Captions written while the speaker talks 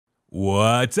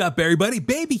What's up, everybody?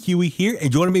 Baby Huey here,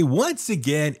 and joining me once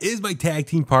again is my tag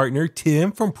team partner,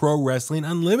 Tim from Pro Wrestling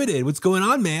Unlimited. What's going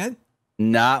on, man?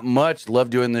 Not much. Love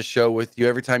doing this show with you.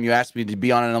 Every time you ask me to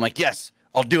be on it, I'm like, yes,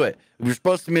 I'll do it. We were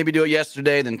supposed to maybe do it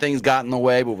yesterday, then things got in the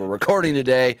way, but we're recording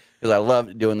today because I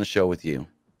love doing the show with you.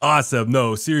 Awesome.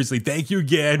 No, seriously, thank you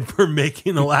again for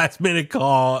making the last minute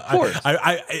call. Of course.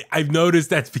 I've noticed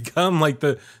that's become like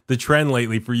the trend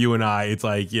lately for you and I. It's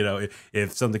like, you know,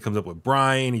 if something comes up with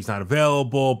Brian, he's not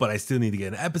available, but I still need to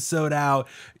get an episode out.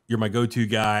 You're my go-to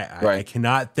guy. Right. I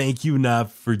cannot thank you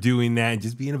enough for doing that and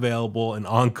just being available and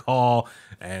on call.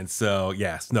 And so,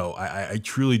 yes, no, I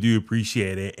truly do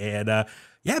appreciate it. And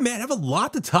yeah, man, I have a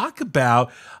lot to talk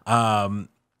about.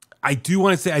 I do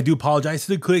want to say I do apologize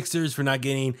to the Kliqsters for not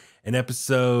getting an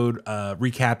episode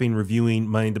recapping, reviewing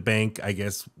Money in the Bank. I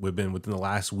guess we've been within the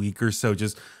last week or so.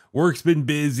 Just work's been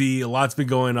busy. A lot's been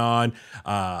going on.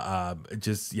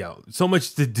 Just, you know, so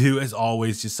much to do as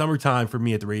always. Just summertime for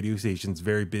me at the radio station is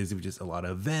very busy with just a lot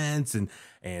of events and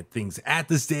things at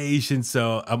the station.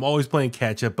 So I'm always playing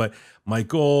catch up. But my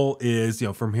goal is, you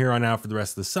know, from here on out for the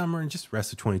rest of the summer and just the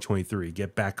rest of 2023,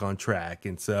 get back on track.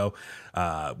 And so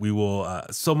we will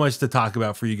so much to talk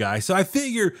about for you guys. So I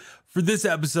figure for this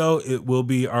episode, it will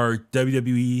be our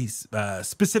WWE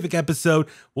specific episode.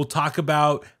 We'll talk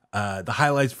about the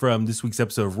highlights from this week's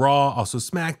episode of Raw, also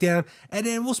SmackDown, and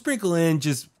then we'll sprinkle in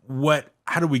just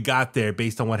how do we got there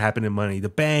based on what happened in Money in the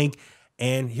Bank.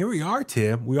 And here we are,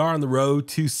 Tim. We are on the road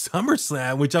to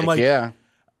SummerSlam, which I'm like, yeah.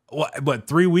 What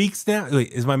 3 weeks now?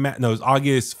 Wait, is my math? No, it's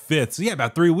August 5th. So yeah,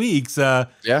 about 3 weeks. Yeah.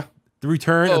 The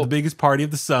return of the biggest party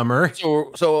of the summer.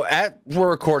 So we're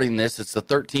recording this. It's the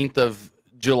 13th of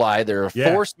July. There are 4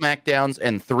 SmackDowns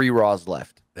and 3 Raws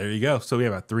left. There you go. So we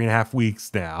have about 3.5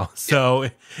 weeks now.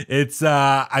 So it's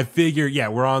I figure, yeah,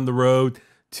 we're on the road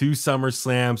to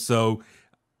SummerSlam. So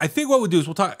I think what we'll do is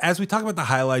we'll talk as we talk about the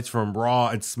highlights from Raw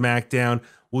and SmackDown.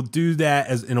 We'll do that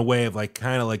as in a way of like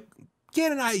kind of like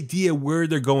get an idea where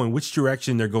they're going, which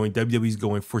direction they're going. WWE's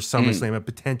going for SummerSlam and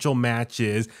potential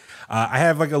matches. I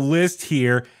have like a list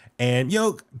here, and you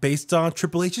know, based on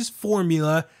Triple H's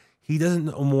formula, he doesn't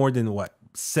know more than what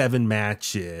 7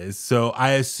 matches. So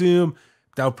I assume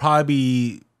that'll probably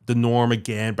be the norm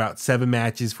again, about 7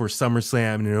 matches for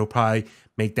SummerSlam, and it'll probably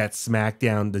make that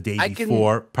SmackDown the day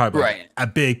before, probably a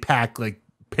big pack, like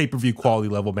pay-per-view quality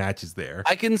level matches there.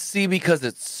 I can see because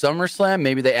it's SummerSlam,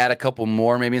 maybe they add a couple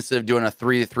more. Maybe instead of doing a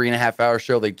 3 to 3.5 hour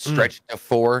show, they stretch it to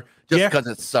 4 just because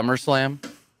it's SummerSlam.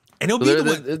 And it'll be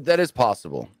that is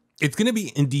possible. It's going to be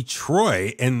in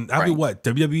Detroit, and that'll be what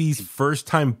WWE's first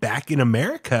time back in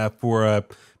America for a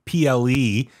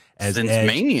PLE. As since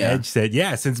Mania. Edge said,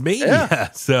 yeah, since Mania. Yeah.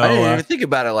 So I didn't even think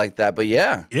about it like that, but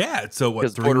yeah. Yeah. So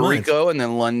what, 3 Puerto months? Rico and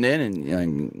then London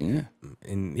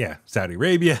and Saudi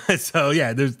Arabia. So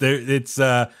yeah, it's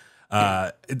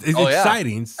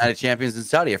exciting. Night of Champions in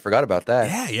Saudi. I forgot about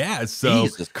that. Yeah. So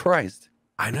Jesus Christ.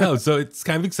 I know. So it's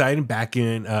kind of exciting back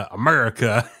in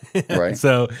America. Right.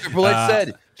 So Triple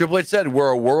H said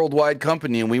we're a worldwide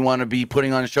company and we want to be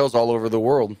putting on shows all over the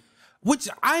world. Which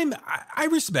I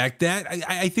respect that.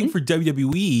 I think for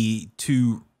WWE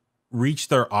to reach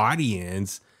their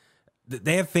audience,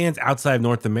 they have fans outside of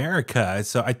North America.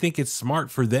 So I think it's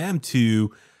smart for them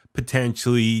to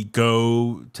potentially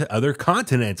go to other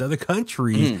continents, other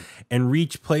countries, and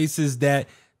reach places that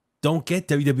don't get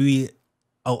WWE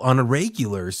on a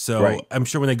regular. So I'm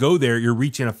sure when they go there, you're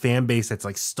reaching a fan base that's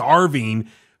like starving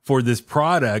for this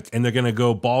product, and they're going to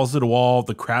go balls to the wall.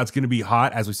 The crowd's going to be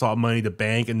hot, as we saw at Money in the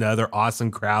Bank, another awesome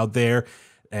crowd there.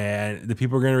 And the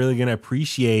people are really going to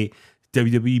appreciate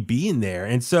WWE being there.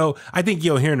 And so I think,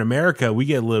 you know, here in America, we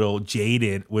get a little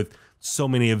jaded with so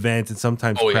many events, and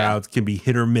sometimes crowds can be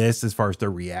hit or miss as far as their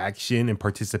reaction and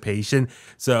participation.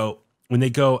 So when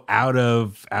they go out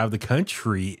of the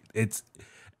country, it's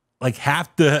like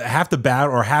half the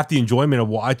battle or half the enjoyment of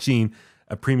watching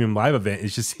a premium live event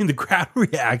is just seeing the crowd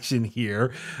reaction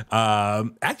here.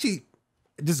 Actually,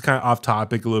 this is kind of off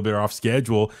topic, a little bit off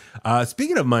schedule.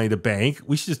 Speaking of Money in the Bank,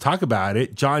 we should just talk about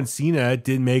it. John Cena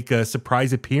did make a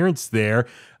surprise appearance there.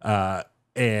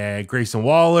 And Grayson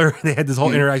Waller, they had this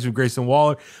whole interaction with Grayson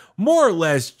Waller. More or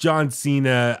less, John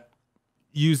Cena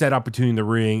used that opportunity in the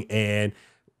ring and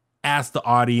asked the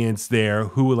audience there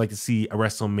who would like to see a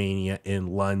WrestleMania in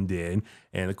London.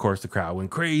 And of course, the crowd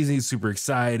went crazy, super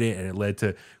excited, and it led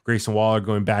to Grayson Waller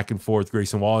going back and forth.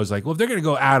 Grayson Waller's like, well, if they're going to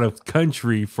go out of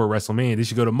country for WrestleMania, they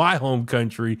should go to my home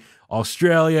country,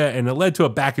 Australia. And it led to a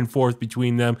back and forth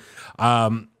between them.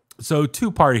 So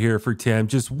 2-part here for Tim.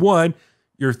 Just one,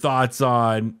 your thoughts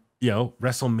on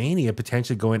WrestleMania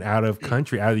potentially going out of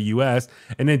country, out of the U.S.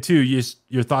 And then too,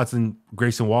 your thoughts on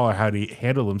Grayson Waller, how he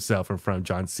handled himself in front of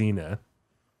John Cena.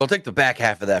 I'll take the back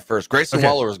half of that first. Grayson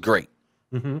Waller was great.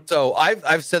 So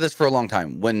I've said this for a long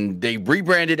time. When they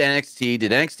rebranded NXT,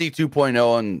 did NXT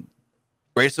 2.0, and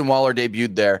Grayson Waller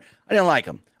debuted there, I didn't like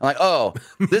him. I'm like, oh,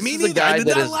 this is the guy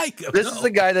this is the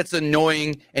guy that's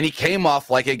annoying, and he came off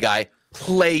like a guy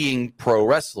playing pro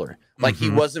wrestler. Like he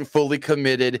wasn't fully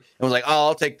committed and was like, oh,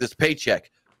 I'll take this paycheck.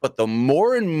 But the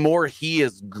more and more he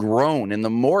has grown and the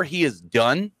more he has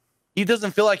done, he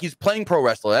doesn't feel like he's playing pro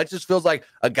wrestler. That just feels like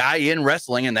a guy in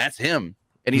wrestling, and that's him.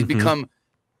 And he's become,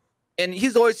 and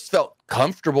he's always felt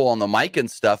comfortable on the mic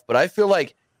and stuff, but I feel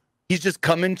like he's just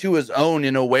come into his own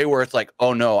in a way where it's like,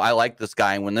 oh no, I like this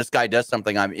guy. And when this guy does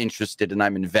something, I'm interested and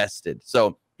I'm invested.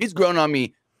 So he's grown on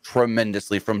me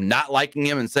tremendously, from not liking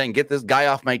him and saying, get this guy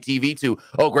off my TV, to,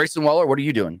 oh, Grayson Waller, what are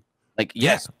you doing? Like,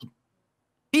 yes.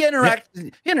 He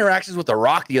interactions with The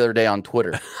Rock the other day on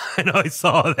Twitter. I know, I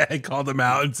saw that. He called him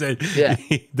out and said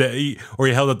he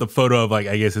held up the photo of, like,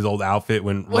 I guess his old outfit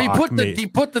when Rock he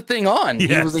put the thing on.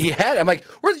 Yes. He had it. I'm like,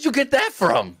 where did you get that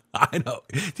from? I know.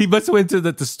 He must have went to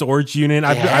the storage unit.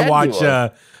 I watch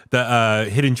the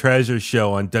Hidden Treasure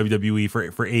show on WWE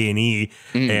for A&E,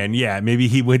 and yeah, maybe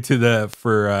he went to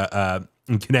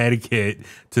in Connecticut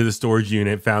to the storage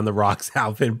unit, found the Rock's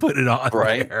outfit, and put it on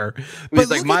there. But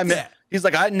he's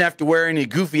like, I didn't have to wear any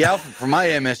goofy outfit for my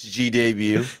MSG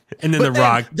debut. And then The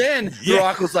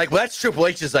Rock was like, well, that's Triple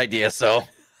H's idea, so.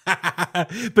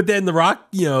 But then The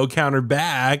Rock, countered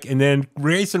back, and then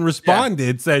Grayson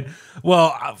responded, said,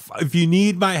 well, if you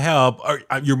need my help,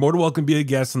 you're more than welcome to be a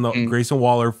guest on the Grayson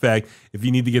Waller Effect if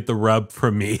you need to get the rub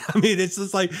from me. I mean, it's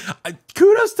just like,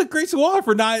 kudos to Grayson Waller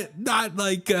for not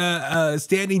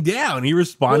standing down. He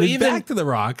responded back to The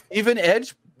Rock. Even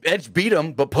Edge beat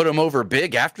him, but put him over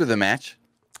big after the match.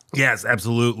 Yes,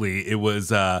 absolutely. It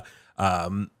was I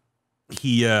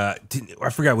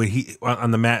forgot what he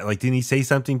on the mat, like, didn't he say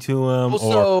something to him?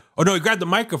 No, he grabbed the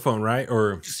microphone, right?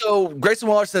 Or so Grayson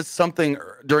Waller says something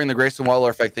during the Grayson Waller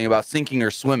Effect thing about sinking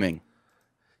or swimming.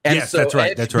 And yes, that's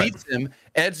right. Edge beats him.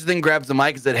 Edge then grabs the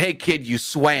mic and said, "Hey kid, you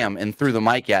swam," and threw the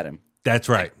mic at him. That's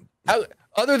right.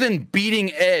 Other than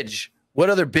beating Edge, what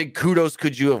other big kudos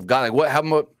could you have gotten? Like, how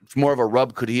much more of a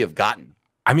rub could he have gotten?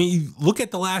 I mean, you look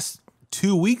at the last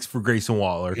 2 weeks for Grayson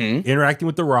Waller, interacting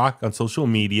with The Rock on social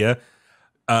media,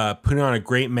 putting on a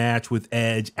great match with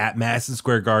Edge at Madison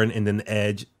Square Garden, and then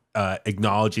Edge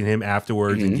acknowledging him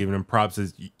afterwards and giving him props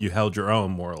as you held your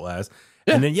own, more or less.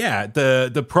 Yeah. And then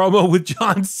the promo with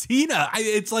John Cena,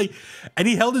 it's like, and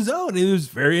he held his own. It was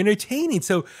very entertaining.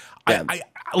 So I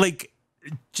like,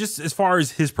 just as far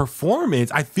as his performance,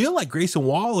 I feel like Grayson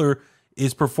Waller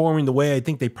is performing the way I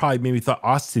think they probably maybe thought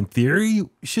Austin Theory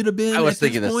should have been. I was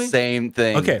thinking the same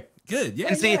thing. Okay, good. Yeah.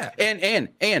 And see,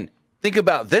 and think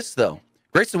about this though.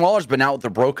 Grayson Waller's been out with a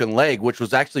broken leg, which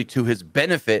was actually to his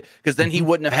benefit, because then he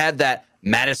wouldn't have had that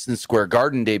Madison Square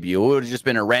Garden debut. It would have just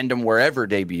been a random wherever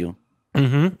debut.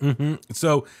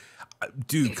 So,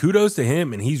 dude, kudos to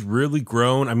him, and he's really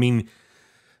grown. I mean,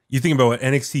 you think about what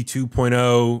NXT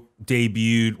 2.0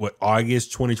 debuted,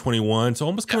 August 2021, so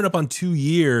almost coming up on 2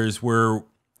 years where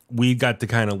we got to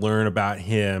kind of learn about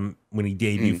him when he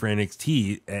debuted for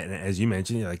NXT, and as you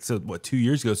mentioned, 2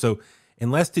 years ago. So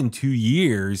in less than 2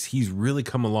 years, he's really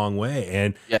come a long way.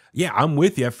 And yeah, I'm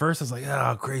with you. At first, I was like,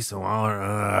 oh, Grayson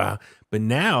Waller. But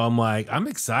now I'm like, I'm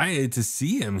excited to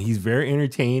see him. He's very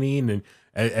entertaining. And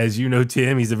as you know,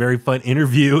 Tim, he's a very fun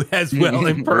interview as well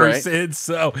in person. Right.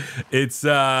 So it's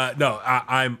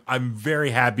I'm very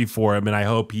happy for him. And I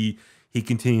hope he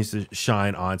continues to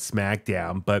shine on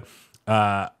SmackDown. But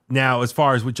now, as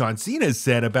far as what John Cena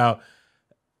said about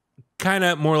kind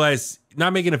of more or less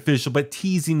not making it official, but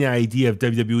teasing the idea of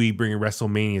WWE bringing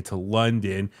WrestleMania to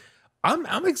London,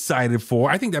 I'm excited for.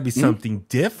 I think that'd be something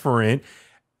different.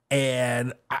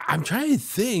 And I'm trying to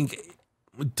think,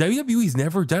 WWE's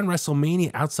never done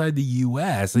WrestleMania outside the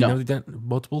U.S. I know they've done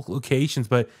multiple locations,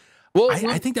 but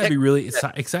I think that'd be really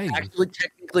exciting. Actually,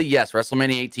 technically, yes,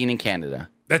 WrestleMania 18 in Canada.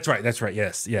 That's right.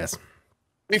 Yes.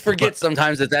 We forget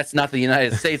sometimes that that's not the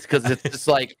United States, because it's just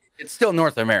like, it's still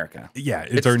North America. Yeah,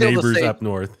 it's our neighbors up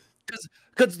north.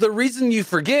 Because the reason you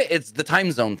forget, it's the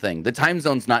time zone thing. The time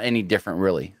zone's not any different,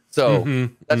 really. So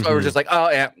that's why we're just like, oh,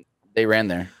 yeah, they ran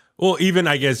there. Well, even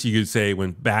I guess you could say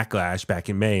when Backlash back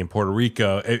in May in Puerto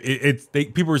Rico,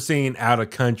 people were saying out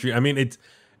of country. I mean,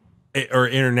 or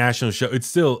international show. It's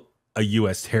still a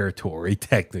U.S. territory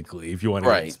technically, if you want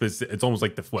to. Right. It's almost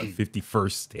like the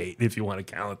 51st state, if you want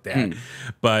to count that.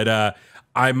 But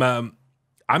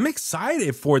I'm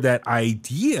excited for that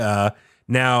idea.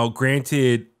 Now,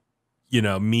 granted, you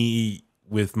know, me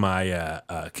with my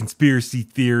conspiracy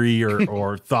theory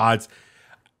or thoughts.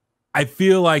 I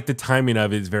feel like the timing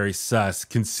of it is very sus,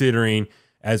 considering,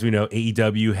 as we know,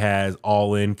 AEW has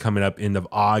All In coming up end of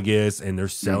August, and they're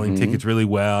selling tickets really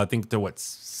well. I think they're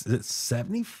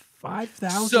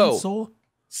 75,000 sold.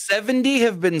 70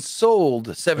 have been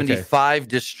sold. 75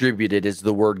 distributed is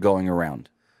the word going around.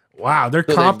 Wow, they're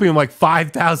comping like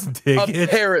 5,000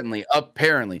 tickets. Apparently,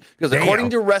 because according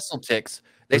to WrestleTix,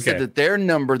 they said that their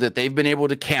number that they've been able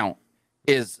to count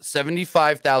is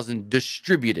 75,000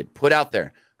 distributed, put out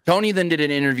there. Tony then did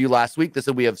an interview last week that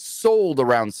said we have sold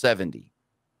around 70.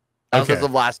 That was as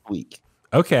of last week.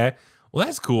 Okay. Well,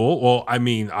 that's cool. Well, I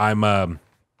mean,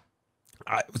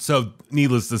 so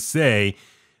needless to say,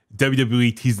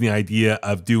 WWE teasing the idea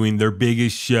of doing their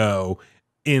biggest show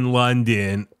in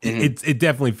London. It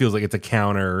definitely feels like it's a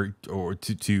counter to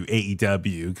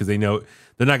AEW, because they know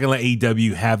they're not going to let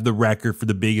AEW have the record for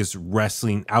the biggest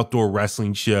outdoor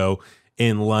wrestling show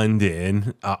in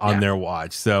London on their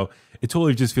watch. So it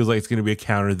totally just feels like it's going to be a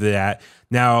counter to that.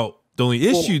 Now, the only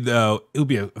issue, though, it'll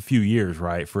be a few years,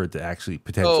 right, for it to actually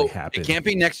potentially happen. It can't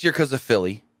be next year because of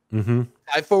Philly.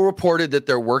 FIFO reported that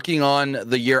they're working on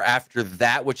the year after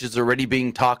that, which is already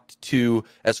being talked to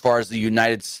as far as the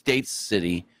United States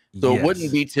city. So it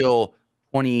wouldn't be till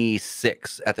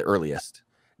 26 at the earliest.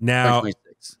 Now, so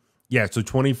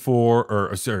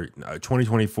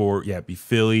 2024, it'd be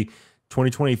Philly.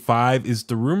 2025 is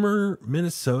the rumor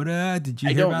Minnesota. Did you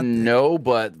hear about that? I don't know,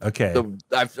 but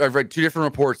I've read two different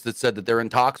reports that said that they're in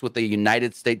talks with the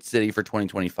United States city for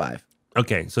 2025.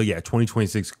 Okay, so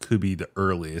 2026 could be the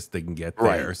earliest they can get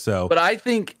there. Right. So, but I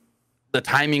think the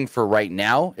timing for right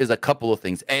now is a couple of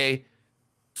things. A,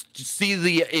 see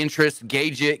the interest,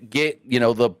 gauge it, get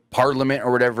the parliament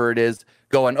or whatever it is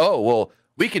going, oh, well,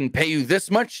 we can pay you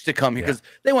this much to come here, because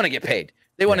they want to get paid.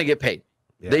 They want to get paid.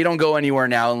 They don't go anywhere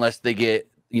now unless they get,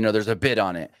 there's a bid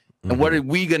on it. And what are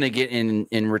we going to get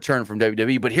in return from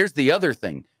WWE? But here's the other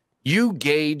thing. You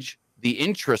gauge the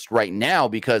interest right now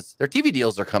because their TV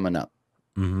deals are coming up.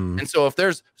 And so if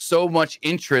there's so much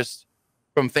interest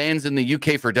from fans in the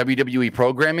UK for WWE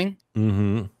programming,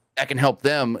 that can help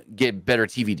them get better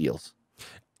TV deals.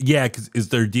 Yeah, because is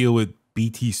their deal with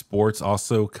BT Sports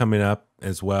also coming up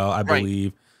as well, I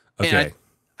believe? Okay.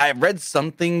 I read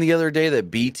something the other day that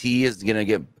BT is going to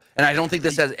get, and I don't think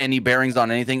this has any bearings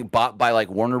on anything, bought by like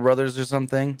Warner Brothers or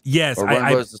something. Yes. Or Warner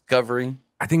Brothers Discovery.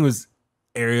 I think it was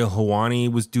Ariel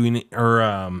Helwani was doing it, or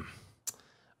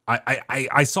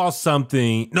I saw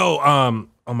something. No,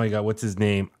 oh my God, what's his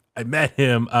name? I met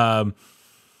him.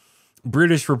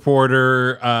 British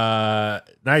reporter,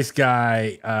 nice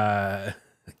guy.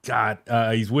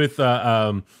 He's with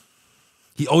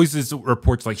he always just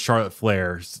reports like Charlotte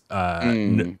Flair's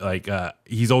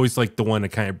he's always like the one that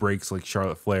kind of breaks like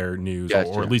Charlotte Flair news,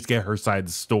 or at least get her side of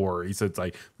the story. So it's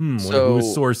like, who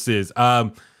his source is.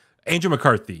 Andrew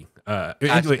McCarthy.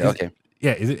 Okay.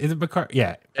 Yeah, is it McCarthy?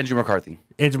 Yeah. Andrew McCarthy.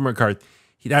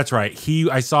 That's right.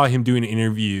 I saw him doing an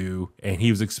interview, and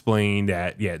he was explaining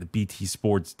that the BT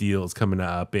Sports deal is coming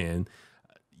up, and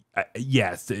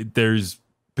yes, there's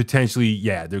potentially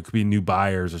there could be new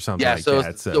buyers or something like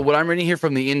that. So what I'm reading here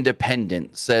from the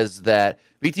Independent says that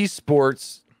BT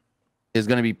Sports is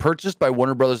going to be purchased by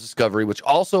Warner Brothers Discovery, which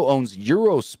also owns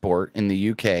Eurosport in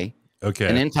the UK. Okay.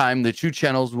 And in time, the two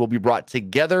channels will be brought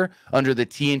together under the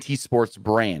TNT Sports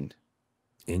brand.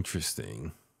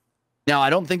 Interesting. Now, I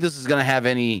don't think this is going to have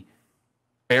any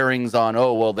bearings on,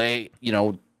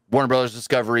 Warner Brothers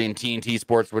Discovery and TNT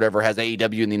Sports, whatever, has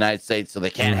AEW in the United States, so they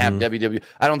can't have WWE.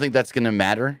 I don't think that's going to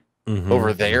matter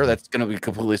over there. That's going to be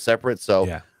completely separate.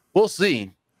 So we'll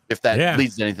see if that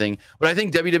leads to anything. But I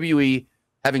think WWE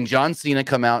having John Cena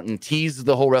come out and tease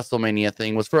the whole WrestleMania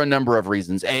thing was for a number of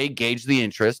reasons. A, gauge the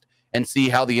interest and see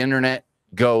how the internet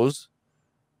goes.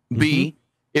 B,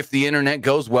 if the internet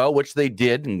goes well, which they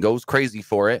did and goes crazy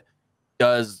for it,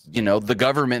 does the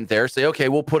government there say, okay,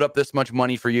 we'll put up this much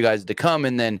money for you guys to come,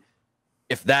 and then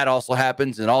if that also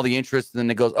happens and all the interest,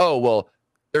 then it goes, oh well,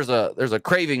 there's a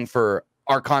craving for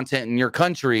our content in your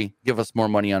country, give us more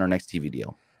money on our next TV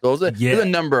deal. So there's a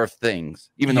number of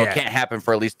things, even though it can't happen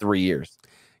for at least 3 years.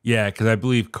 Yeah, because I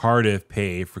believe Cardiff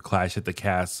paid for Clash at the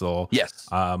Castle. Yes.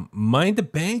 Money in the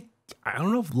Bank, I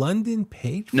don't know if London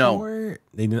paid for it.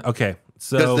 They didn't. Okay,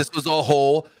 so because this was a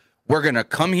whole, we're going to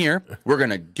come here, we're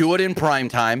going to do it in prime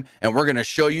time, and we're going to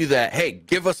show you that, hey,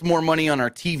 give us more money on our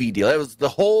TV deal. That was the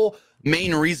whole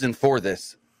main reason for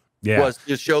this, was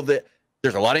to show that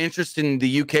there's a lot of interest in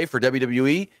the UK for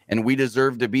WWE, and we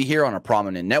deserve to be here on a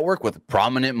prominent network with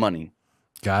prominent money.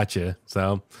 Gotcha.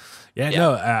 So,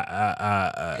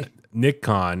 Nick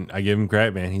Khan, I give him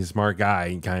credit, man. He's a smart guy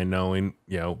and kind of knowing,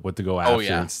 what to go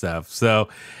after and stuff. So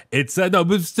it's no,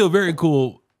 but it's still very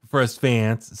cool for us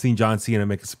fans seeing John Cena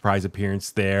make a surprise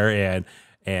appearance there,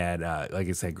 and like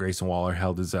I said, Grayson Waller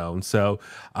held his own. So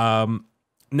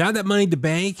now that Money in the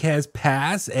Bank has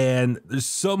passed, and there's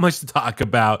so much to talk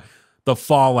about the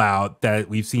fallout that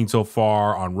we've seen so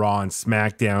far on Raw and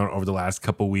SmackDown over the last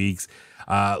couple weeks.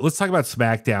 Let's talk about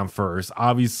SmackDown first.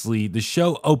 Obviously, the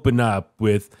show opened up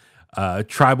with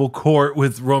Tribal Court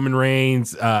with Roman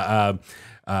Reigns. They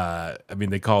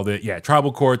called it,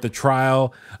 Tribal Court, the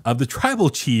trial of the Tribal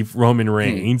Chief, Roman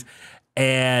Reigns.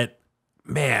 And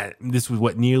man, this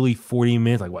was nearly 40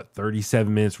 minutes,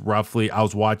 37 minutes roughly. I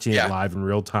was watching it live in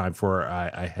real time before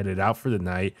I headed out for the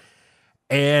night.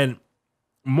 And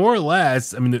more or less,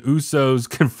 the Usos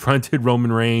confronted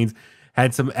Roman Reigns,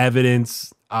 had some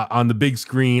evidence on the big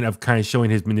screen of kind of showing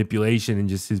his manipulation and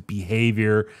just his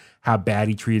behavior, how bad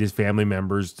he treated his family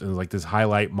members. It was like this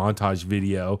highlight montage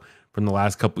video from the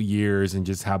last couple years and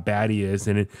just how bad he is.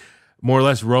 And more or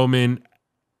less, Roman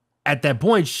at that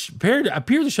point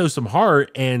appeared to show some heart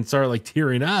and started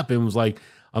tearing up and was like,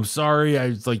 I'm sorry. I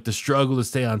was the struggle to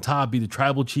stay on top, be the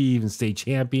tribal chief and stay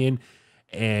champion.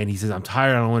 And he says, I'm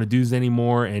tired. I don't want to do this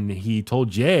anymore. And he told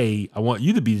Jay, I want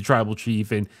you to be the tribal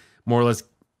chief and more or less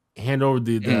hand over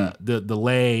the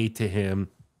lay to him.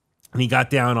 And he got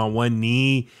down on one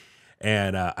knee.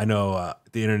 And I know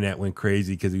the internet went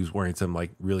crazy because he was wearing some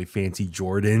really fancy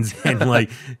Jordans and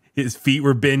his feet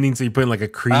were bending. So he put in a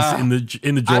crease in the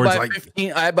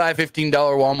Jordans. I buy $15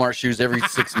 Walmart shoes every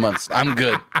 6 months. I'm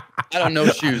good. I don't know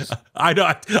shoes. I know.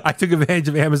 I took advantage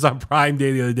of Amazon Prime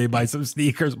Day the other day, buy some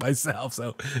sneakers myself.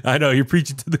 So I know you're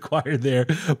preaching to the choir there,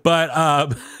 but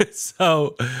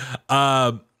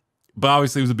but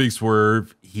obviously it was a big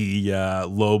swerve. He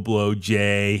low blow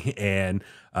Jay and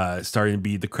starting to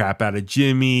beat the crap out of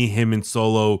Jimmy. Him and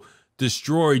Solo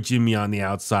destroy Jimmy on the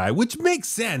outside, which makes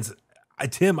sense.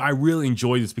 Tim, I really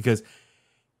enjoy this because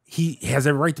he has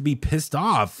a right to be pissed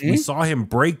off. We saw him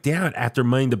break down after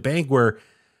Money in the Bank where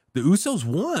the Usos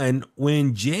won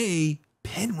when Jay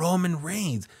pinned Roman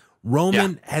Reigns.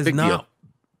 Roman has not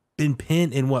been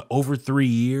pinned in over 3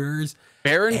 years.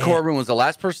 Baron Corbin was the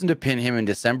last person to pin him in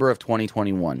December of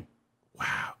 2021.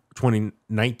 Wow.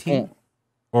 2019?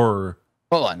 Or...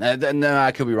 Hold on. No,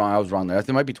 I could be wrong. I was wrong there. I think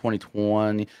it might be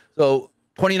 2020. So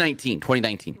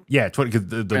 2019. Yeah, because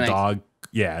the dog.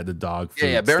 Yeah, the dog.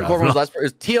 Baron Corbin was last. It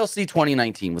was TLC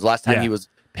 2019 was the last time he was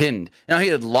pinned. Now he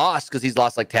had lost because he's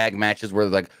lost tag matches where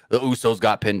the Usos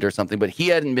got pinned or something, but he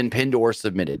hadn't been pinned or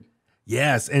submitted.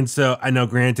 Yes, and so I know.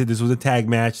 Granted, this was a tag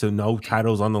match, so no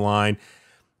titles on the line.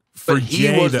 But he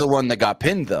was the one that got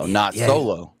pinned, though, not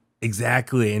Solo.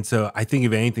 Exactly. And so I think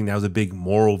if anything, that was a big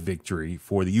moral victory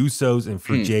for the Usos and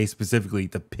for Jay specifically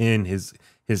to pin his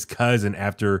cousin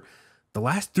after the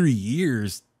last 3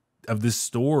 years of this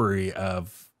story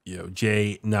of,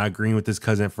 Jay not agreeing with his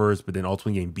cousin at first, but then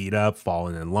ultimately getting beat up,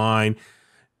 falling in line,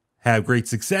 have great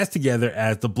success together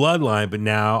as the bloodline, but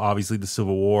now obviously the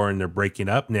Civil War and they're breaking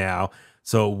up now.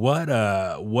 So what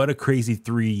a crazy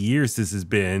 3 years this has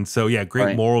been. So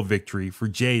great moral victory for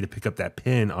Jay to pick up that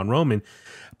pin on Roman.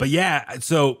 But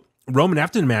so Roman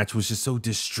after the match was just so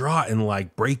distraught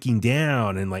and breaking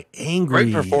down and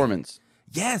angry. Great performance.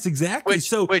 Yes, exactly.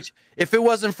 Which if it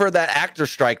wasn't for that actor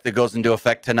strike that goes into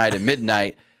effect tonight at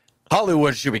midnight,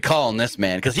 Hollywood should be calling this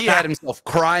man because he had himself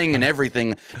crying and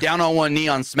everything, down on one knee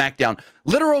on SmackDown,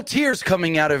 literal tears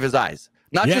coming out of his eyes,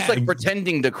 not just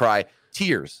pretending to cry,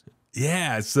 tears.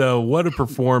 Yeah. So what a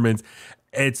performance.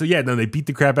 And so they beat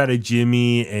the crap out of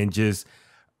Jimmy and just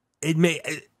it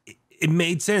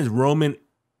made sense. Roman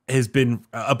has been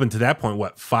up until that point,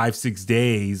 5-6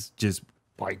 days, just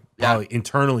probably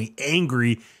internally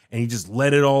angry, and he just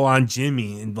let it all on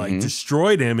Jimmy and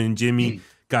destroyed him. And Jimmy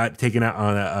got taken out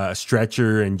on a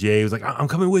stretcher, and Jay was like, I'm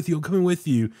coming with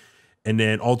you. And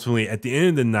then ultimately at the end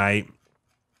of the night,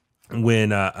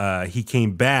 when he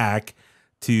came back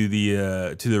to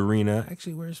the arena,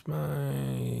 actually, where's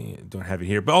I don't have it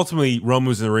here, but ultimately Roman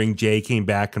was in the ring. Jay came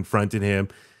back, confronted him,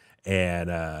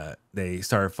 and they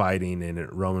started fighting,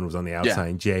 and Roman was on the outside,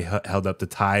 and Jay held up the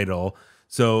title.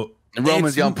 So and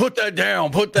Roman's yelling, put that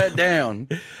down.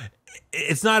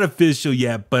 It's not official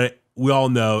yet, but we all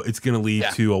know it's going to lead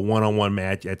to a one-on-one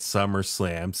match at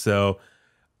SummerSlam. So,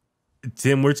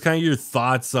 Tim, what's kind of your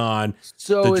thoughts on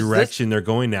the direction they're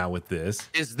going now with this?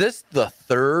 Is this the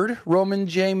third Roman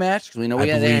J match? Because we know they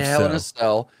had Hell in a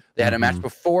Cell. They had a match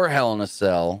before Hell in a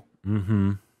Cell.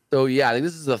 Mm-hmm. So, I think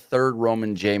this is the third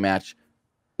Roman J match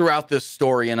throughout this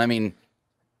story. And,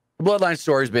 the Bloodline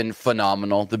story has been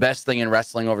phenomenal. The best thing in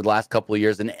wrestling over the last couple of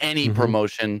years in any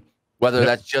promotion, whether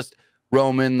that's just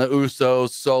Roman, the Usos,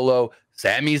 Solo,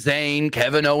 Sami Zayn,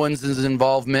 Kevin Owens'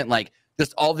 involvement, like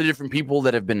just all the different people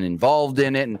that have been involved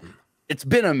in it. And it's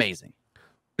been amazing.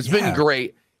 It's been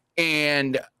great.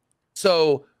 And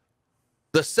so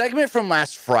the segment from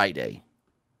last Friday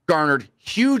garnered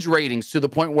huge ratings to the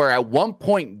point where at one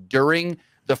point during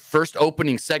the first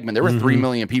opening segment, there were 3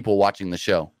 million people watching the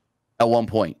show at one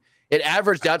point. It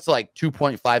averaged out to like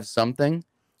 2.5 something,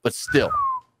 but still,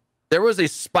 there was a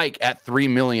spike at 3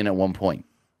 million at one point.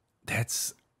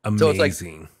 That's amazing. So it's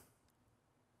like,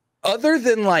 other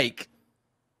than like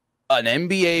an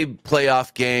NBA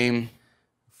playoff game,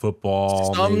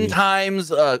 football,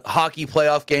 sometimes a hockey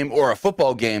playoff game or a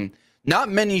football game, not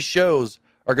many shows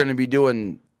are going to be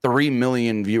doing 3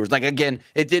 million viewers. Like, again,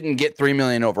 it didn't get 3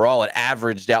 million overall. It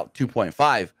averaged out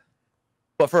 2.5.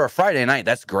 But for a Friday night,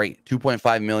 that's great.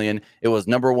 2.5 million. It was --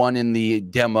 in the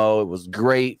demo. It was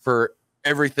great for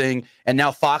everything. And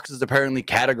now Fox is apparently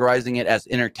categorizing it as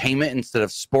entertainment instead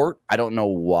of sport. I don't know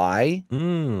why.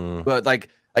 But like,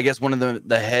 I guess one of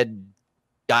the head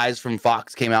guys from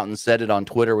Fox came out and said it on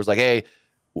Twitter, was like, hey,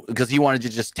 because he wanted to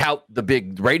just tout the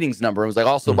big ratings number. It was like,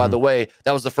 also, by the way,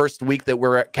 that was the first week that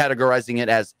we're categorizing it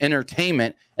as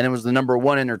entertainment, and it was the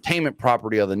 #1 entertainment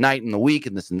property of the night and the week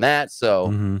and this and that.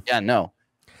 So yeah, no.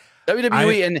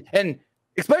 WWE and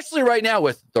especially right now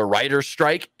with the writer's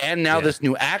strike and now this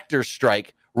new actor's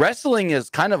strike, wrestling is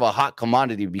kind of a hot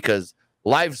commodity because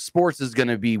live sports is going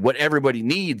to be what everybody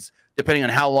needs depending on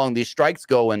how long these strikes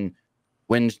go and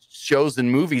when shows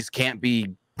and movies can't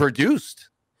be produced.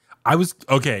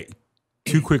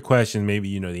 Two quick questions. Maybe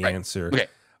you know the answer. Okay.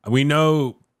 We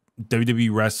know WWE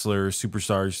wrestlers,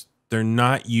 superstars, they're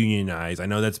not unionized. I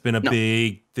know that's been a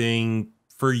big thing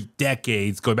for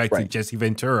decades, going back to Jesse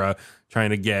Ventura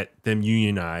trying to get them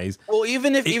unionized. Well,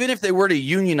 even if they were to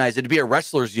unionize, it'd be a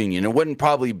wrestlers union. It wouldn't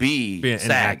probably be SAG.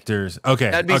 Actors.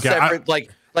 Okay. That'd be separate,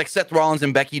 like Seth Rollins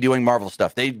and Becky doing Marvel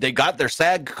stuff. They got their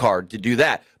SAG card to do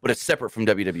that, but it's separate from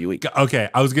WWE. Okay.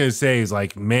 I was going to say, is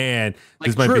like, man, like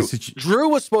this might be Drew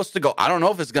was supposed to go. I don't know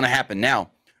if it's going to happen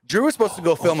now. Drew was supposed to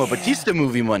go film a Batista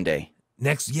movie Monday.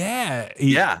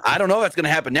 Yeah. I don't know if that's going to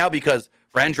happen now because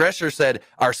Fran Drescher said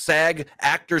our SAG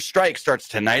actor strike starts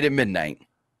tonight at midnight.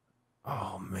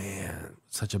 Oh, man.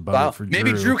 Such a bummer for Drew.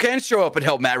 Maybe Drew can show up and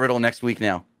help Matt Riddle next week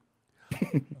now.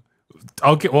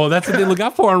 Okay, well, that's what they look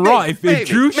out for on Raw. If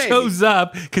Drew shows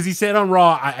up, because he said on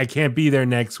Raw, I can't be there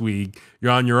next week.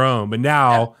 You're on your own. But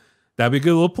now, that'd be a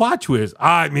good little plot twist.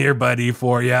 I'm here, buddy,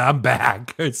 for you. I'm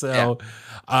back. So,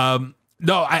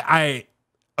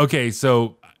 okay,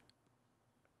 so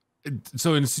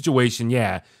in a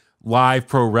situation, live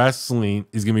pro wrestling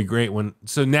is going to be great.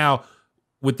 So now,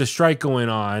 with the strike going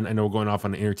on, I know we're going off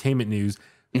on the entertainment news,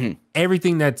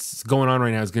 everything that's going on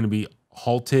right now is going to be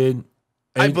halted.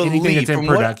 I believe anything that's in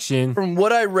production. From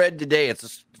what I read today, it's a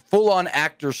full-on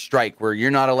actor strike where you're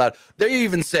not allowed. They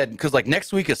even said, because like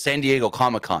next week is San Diego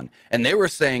Comic-Con, and they were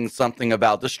saying something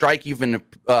about the strike even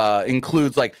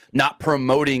includes like not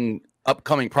promoting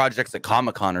upcoming projects at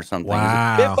Comic-Con or something.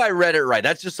 Wow. If I read it right,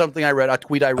 that's just something I read, a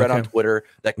tweet I read on Twitter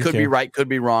that could be right, could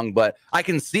be wrong, but I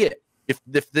can see it. If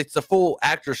it's a full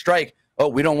actor strike,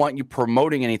 we don't want you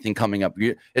promoting anything coming up.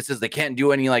 It says they can't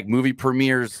do any like movie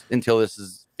premieres until this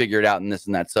is figured out and this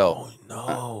and that. So,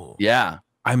 yeah.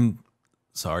 I'm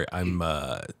sorry. I'm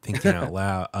thinking out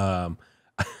loud.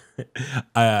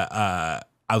 I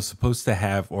was supposed to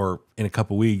have, or in a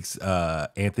couple weeks,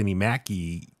 Anthony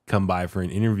Mackie come by for an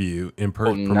interview and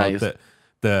promote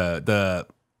the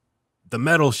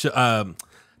metal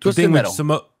Twisted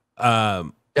Metal.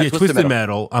 Twisted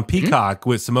Metal on Peacock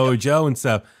with Samoa Joe and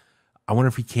stuff. I wonder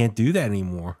if we can't do that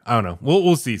anymore. I don't know.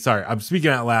 We'll see. Sorry, I'm speaking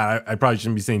out loud. I probably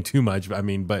shouldn't be saying too much. But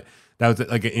but that was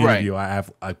like an interview I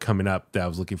have coming up that I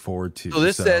was looking forward to. So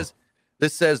this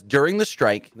says during the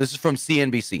strike. This is from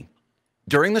CNBC.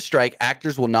 During the strike,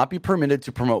 actors will not be permitted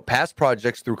to promote past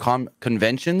projects through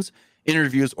conventions,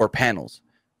 interviews, or panels.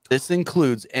 This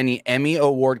includes any Emmy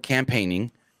Award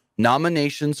campaigning.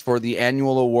 Nominations for the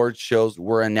annual awards shows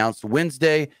were announced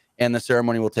Wednesday, and the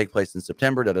ceremony will take place in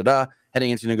September.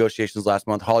 Heading into negotiations last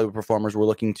month, Hollywood performers were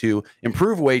looking to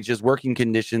improve wages, working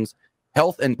conditions,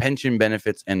 health and pension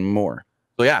benefits, and more.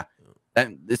 So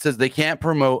it says they can't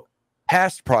promote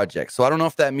past projects. So I don't know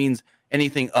if that means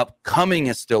anything upcoming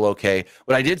is still okay,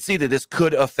 but I did see that this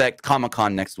could affect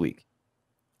Comic-Con next week.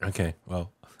 Okay,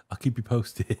 well, I'll keep you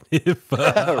posted if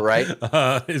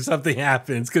if something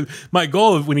happens. Because my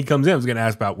goal when he comes in, I was going to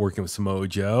ask about working with Samoa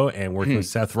Joe and working with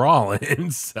Seth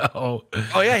Rollins. So,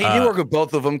 he did work with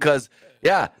both of them because,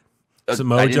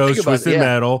 Samoa Joe's Twisted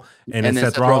Metal, and then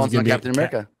Seth Rollins is going to be Captain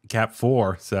America. Cap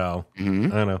 4. So I don't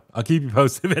know. I'll keep you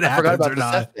posted if it happens or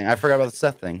not. I forgot about the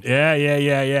Seth thing.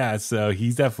 Yeah. So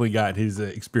he's definitely got his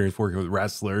experience working with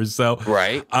wrestlers. So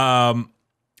right.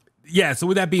 Yeah. So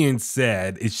with that being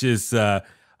said, it's just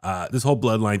this whole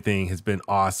bloodline thing has been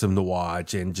awesome to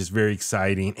watch and just very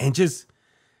exciting, and just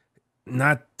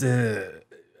not to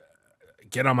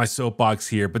get on my soapbox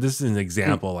here, but this is an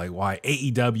example like why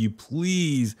AEW,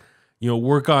 please,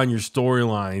 work on your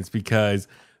storylines, because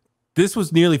this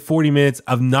was nearly 40 minutes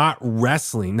of not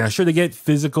wrestling. Now, sure, they get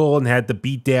physical and had the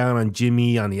beat down on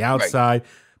Jimmy on the outside,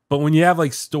 but when you have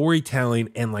like storytelling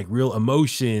and like real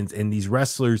emotions and these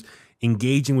wrestlers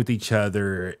engaging with each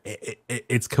other,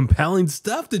 it's compelling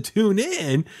stuff to tune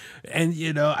in.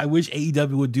 And, I wish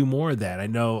AEW would do more of that. I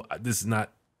know this is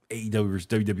not AEW versus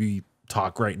WWE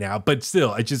talk right now, but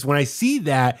still, when I see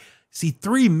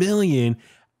 3 million,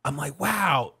 I'm like,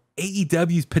 wow,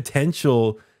 AEW's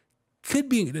potential could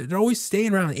be, they're always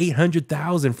staying around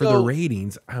 800,000 for their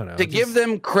ratings. I don't know. To give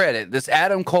them credit, this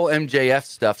Adam Cole MJF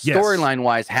stuff, storyline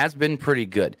wise, has been pretty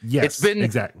good. Yes, it's been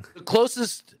exactly the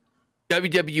closest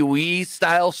WWE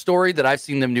style story that I've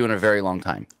seen them do in a very long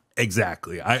time.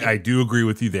 Exactly. I do agree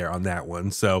with you there on that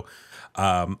one. So,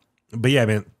 but yeah,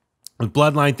 man, the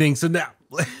bloodline thing. So now,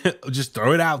 just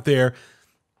throw it out there.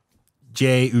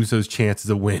 Jey Uso's chances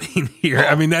of winning here.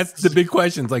 I mean, that's the big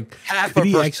question. It's like, did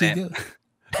he actually do it?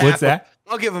 What's that?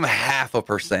 I'll give him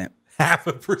 0.5%.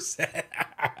 0.5%.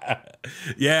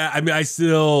 Yeah, I mean, I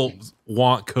still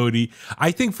want Cody.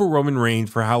 I think for Roman Reigns,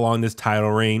 for how long this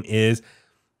title reign is.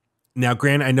 Now,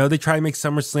 granted, I know they try to make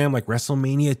SummerSlam like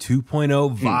WrestleMania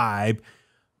 2.0 vibe,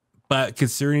 but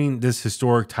considering this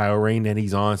historic title reign that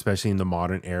he's on, especially in the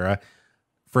modern era,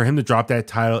 for him to drop that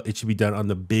title, it should be done on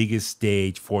the biggest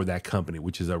stage for that company,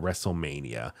 which is a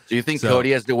WrestleMania. Do you think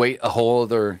Cody has to wait a whole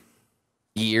other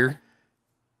year?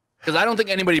 Because I don't think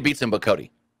anybody beats him but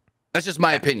Cody. That's just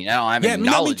my opinion. I don't have any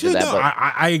knowledge of that. No,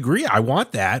 I agree. I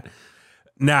want that.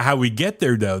 Now, how we get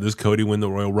there, though, does Cody win the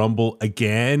Royal Rumble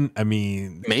again? I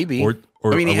mean, maybe. Or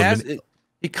I mean, he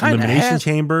kind of Elimination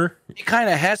Chamber. He kind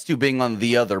of has to, being on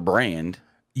the other brand.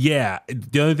 Yeah.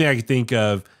 The only thing I can think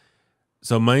of,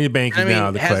 so Money in the Bank is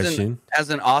now the question.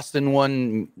 Hasn't Austin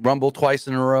won Rumble twice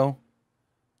in a row?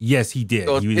 Yes, he did.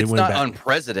 So he it's not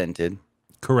unprecedented.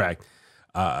 Correct.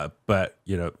 But,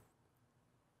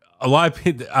 a lot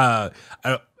of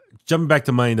jumping back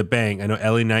to Money in the Bank, I know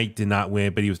LA Knight did not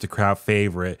win, but he was the crowd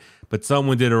favorite. But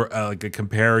someone did a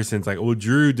comparison. It's like, oh,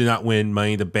 Drew did not win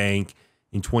Money in the Bank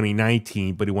in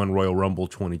 2019, but he won Royal Rumble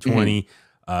 2020.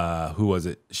 Who was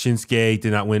it? Shinsuke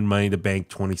did not win Money in the Bank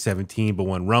 2017, but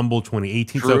won Rumble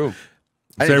 2018. True.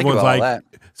 So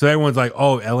everyone's like,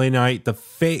 oh, LA Knight,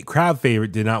 the crowd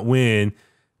favorite, did not win.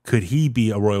 Could he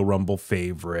be a Royal Rumble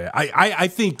favorite? I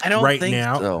think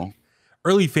now, so.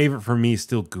 Early favorite for me is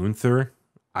still Gunther.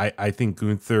 I think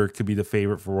Gunther could be the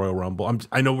favorite for Royal Rumble.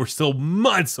 I know we're still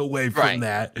months away from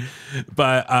that,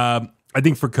 but I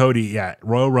think for Cody,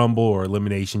 Royal Rumble or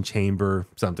Elimination Chamber,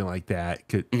 something like that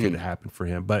could happen for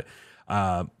him. But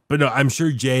no, I'm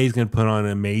sure Jay's going to put on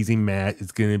an amazing match.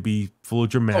 It's going to be full of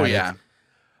dramatic. Oh yeah.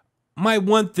 My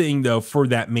one thing though for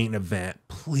that main event,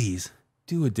 please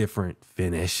do a different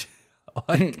finish.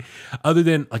 Like other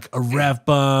than like a ref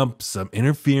bump, some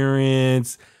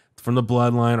interference from the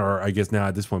bloodline, or I guess now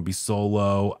at this point be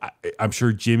Solo. I'm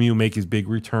sure Jimmy will make his big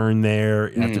return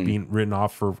there after being written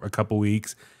off for a couple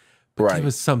weeks. But give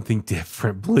us something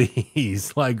different,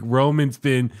 please. Like Roman's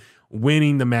been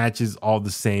winning the matches all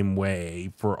the same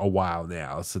way for a while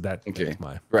now, so that's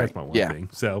my one thing.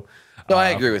 So, I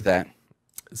agree with that.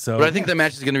 So, but I think the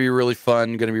match is going to be really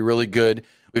fun, going to be really good.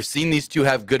 We've seen these two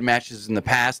have good matches in the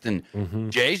past, and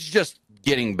Jay's just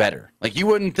getting better. Like, you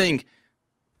wouldn't think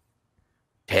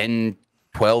 10,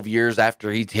 12 years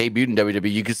after he debuted in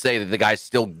WWE, you could say that the guy's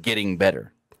still getting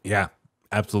better. Yeah,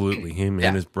 absolutely. Him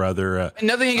and his brother. And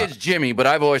nothing against Jimmy, but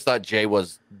I've always thought Jay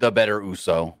was the better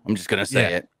Uso. I'm just going to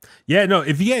say it. Yeah, no,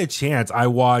 if you get a chance, I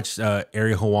watched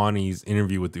Ariel Helwani's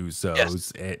interview with the Usos.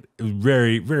 Yes. It was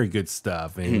very, very good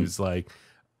stuff. And it was like,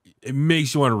 it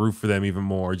makes you want to root for them even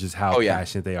more, just how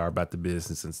passionate they are about the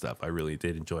business and stuff. I really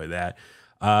did enjoy that.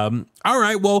 All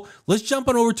right, well, let's jump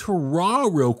on over to Raw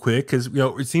real quick, because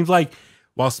it seems like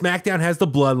while SmackDown has the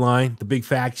Bloodline, the big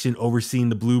faction overseeing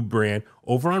the blue brand,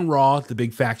 over on Raw, the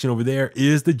big faction over there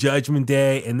is the Judgment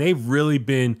Day, and they've really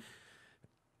been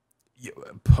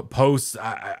post,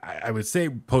 I would say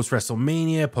post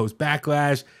WrestleMania, post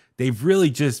Backlash. They've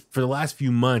really just for the last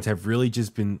few months have really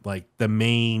just been like the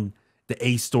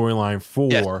A storyline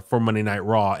for Monday Night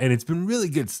Raw, and it's been really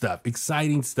good stuff,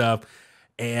 exciting stuff.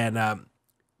 And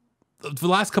for the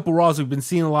last couple of Raws, we've been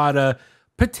seeing a lot of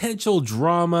potential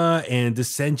drama and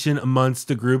dissension amongst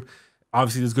the group.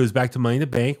 Obviously, this goes back to Money in the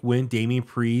Bank when Damian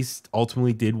Priest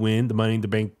ultimately did win the Money in the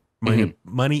Bank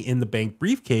Money in the Bank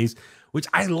briefcase, which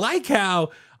I like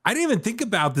how I didn't even think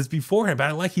about this beforehand, but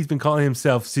I like he's been calling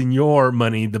himself Senor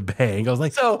Money in the Bank. I was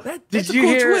like, so that's a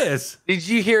cool twist. Did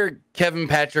you hear Kevin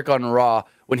Patrick on Raw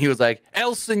when he was like,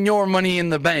 El Senor Money in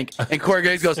the Bank? And Corey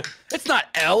Graves goes, it's not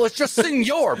El, it's just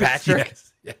Senor, Patrick. Yes.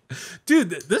 Yeah. Dude,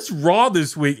 this Raw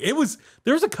this week, there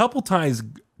was a couple times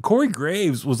Corey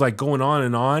Graves was like going on,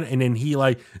 and then he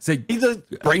like said, he's a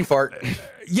brain fart.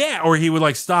 Yeah, or he would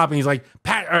like stop and he's like,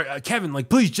 Kevin, like,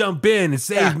 please jump in and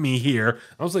save me here.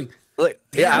 I was like,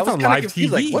 yeah, I was on live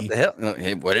TV. Like, what the hell?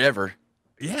 Hey, whatever.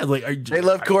 Yeah, like they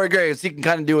love Corey Graves. He can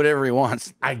kind of do whatever he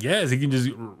wants. I guess he can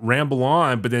just ramble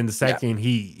on, but then the second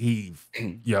he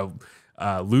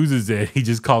loses it, he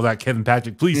just calls out Kevin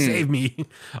Patrick, please save me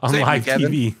on live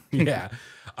TV. Yeah.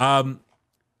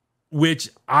 Which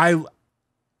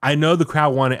I know the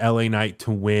crowd wanted LA Knight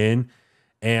to win,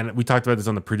 and we talked about this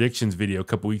on the predictions video a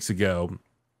couple weeks ago.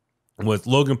 Was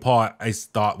Logan Paul, I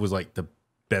thought, was like the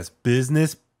best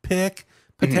business pick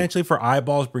potentially for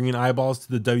eyeballs, bringing eyeballs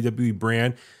to the WWE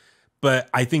brand. But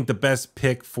I think the best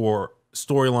pick for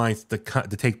storylines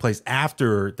to take place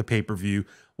after the pay-per-view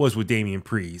was with Damian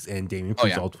Priest, and Damian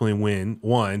Priest ultimately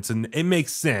won. So it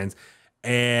makes sense.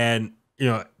 And,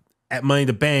 at Money in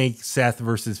the Bank, Seth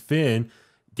versus Finn,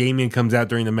 Damian comes out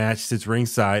during the match, sits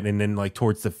ringside, and then like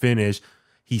towards the finish,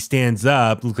 he stands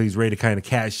up, looks like he's ready to kind of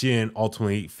cash in.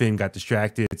 Ultimately, Finn got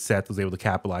distracted. Seth was able to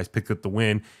capitalize, pick up the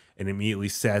win, and immediately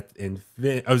Seth and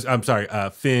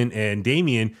Finn and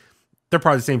Damian, they're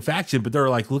probably the same faction, but they're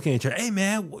like looking at each other, hey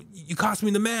man, you cost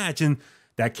me the match. And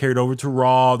that carried over to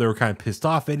Raw. They were kind of pissed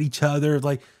off at each other.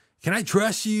 Like, can I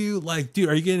trust you? Like, dude,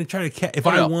 are you going to try to catch? If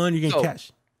I won, you're going to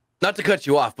cash. Not to cut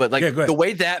you off, but like the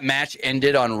way that match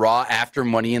ended on Raw after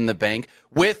Money in the Bank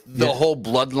with the whole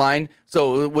bloodline.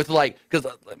 So with because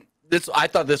I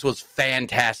thought this was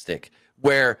fantastic,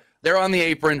 where they're on the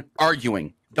apron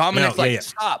arguing.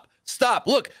 Dominic's stop.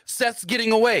 Look, Seth's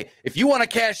getting away. If you want to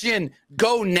cash in,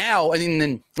 go now. And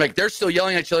then like they're still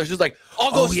yelling at each other. She's like,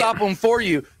 I'll go stop him for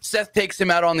you. Seth takes him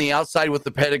out on the outside with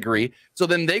the pedigree. So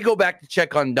then they go back to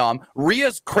check on Dom.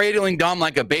 Rhea's cradling Dom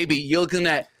like a baby. You're looking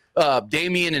at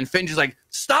Damian and Finn just like,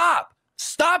 stop.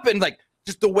 And like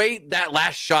just the way that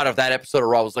last shot of that episode of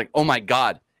Raw was like, oh my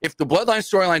God, if the bloodline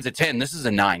storyline's a 10, this is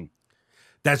a 9.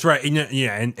 That's right.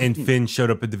 And Finn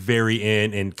showed up at the very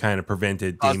end and kind of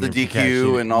prevented the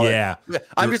DQ and all that.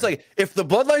 I'm just like, if the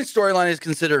bloodline storyline is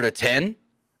considered a 10,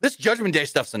 this Judgment Day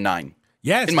stuff's a 9.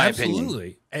 Yes, in my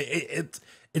absolutely. opinion.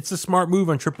 It's a smart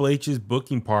move on Triple H's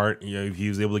booking part. If he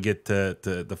was able to get to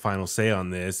the final say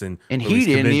on this, and he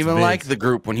didn't even like the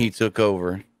group when he took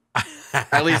over.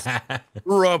 At least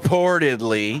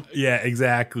reportedly. Yeah,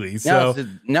 exactly. So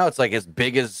now it's like as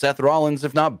big as Seth Rollins,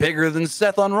 if not bigger than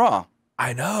Seth on Raw.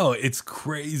 I know, it's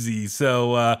crazy.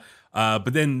 So,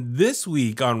 but then this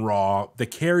week on Raw, the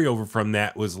carryover from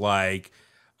that was like,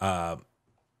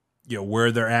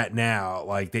 where they're at now.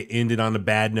 Like they ended on a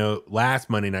bad note last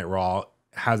Monday Night Raw.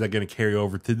 How's that going to carry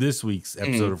over to this week's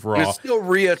episode of Raw? It's still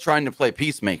Rhea trying to play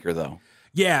peacemaker, though.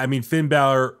 Yeah, I mean, Finn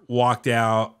Balor walked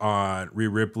out on Rhea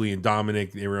Ripley and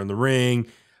Dominic. They were in the ring.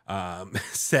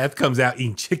 Seth comes out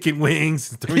eating chicken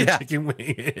wings, chicken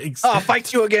wings. Oh, I'll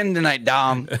fight you again tonight,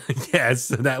 Dom. Yes,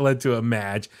 so that led to a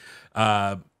match.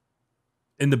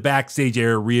 In the backstage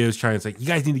area, Rhea's trying to say, you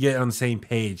guys need to get on the same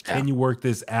page. Can you work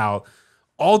this out?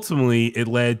 Ultimately, it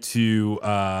led to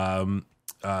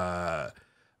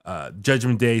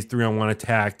Judgment Day's 3-on-1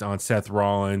 attack on Seth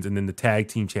Rollins, and then the tag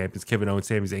team champions Kevin Owens,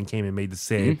 Sami Zayn came and made the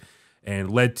save,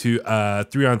 and led to a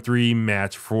 3-on-3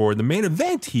 match for the main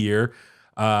event here.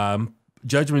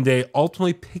 Judgment Day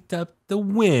ultimately picked up the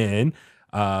win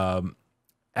after,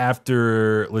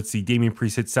 Damian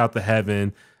Priest hit South of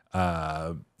Heaven.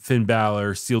 Finn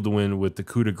Balor sealed the win with the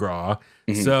coup de grace.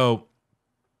 So,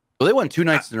 well, they won 2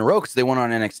 nights in a row because they won on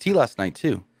NXT last night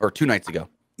too, or 2 nights ago.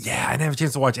 Yeah, I didn't have a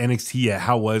chance to watch NXT yet.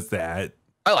 How was that?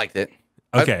 I liked it.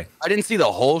 Okay. I didn't see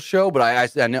the whole show, but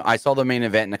I know I saw the main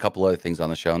event and a couple other things on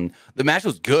the show, and the match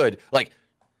was good. Like,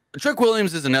 Trick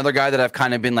Williams is another guy that I've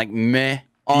kind of been like meh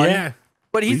on. Yeah.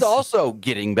 But he's also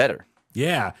getting better.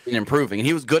 Yeah. And improving. And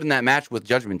he was good in that match with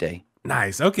Judgment Day.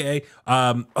 Nice. Okay.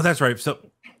 That's right. So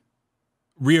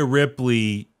Rhea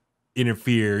Ripley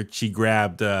interfered. She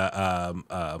grabbed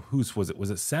whose was it?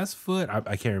 Was it Seth's foot?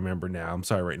 I can't remember now. I'm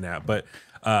sorry right now. But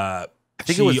I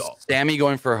think it was Sammy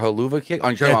going for a haluva kick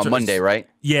on Monday, right?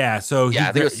 Yeah. So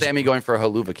I think it was Sammy going for a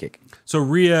haluva kick. So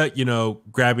Rhea,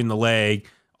 grabbing the leg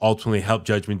ultimately helped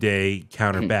Judgment Day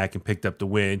counter back and picked up the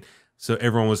win. So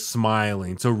everyone was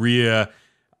smiling. So Rhea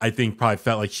I think probably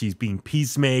felt like she's being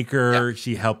peacemaker. Yeah.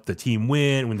 She helped the team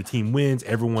win. When the team wins,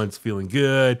 everyone's feeling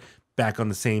good, back on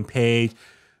the same page.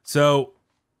 So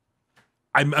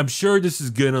I'm sure this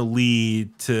is going to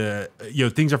lead to,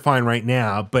 things are fine right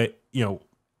now, but,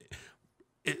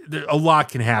 a lot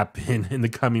can happen in the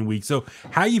coming weeks. So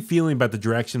how are you feeling about the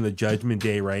direction of the Judgment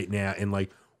Day right now? And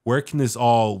like, where can this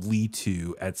all lead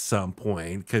to at some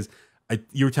point? Because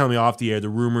you were telling me off the air, the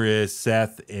rumor is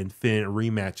Seth and Finn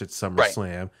rematch at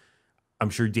SummerSlam. Right. I'm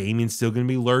sure Damien's still going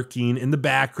to be lurking in the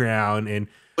background.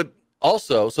 But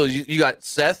also, so you got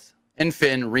Seth and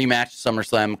Finn rematch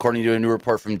SummerSlam, according to a new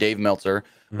report from Dave Meltzer.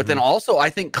 But then also, I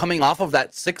think coming off of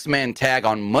that 6-man tag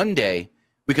on Monday,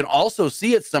 we can also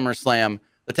see at SummerSlam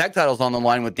the tag titles on the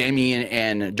line with Damien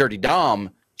and Dirty Dom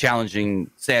challenging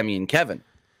Sammy and Kevin.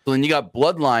 So then you got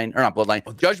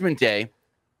Judgment Day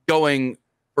going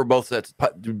for both sets,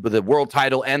 the world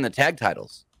title and the tag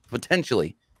titles,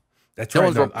 potentially. That's no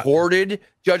right. one's reported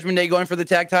Judgment Day going for the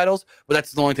tag titles, but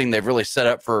that's the only thing they've really set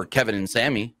up for Kevin and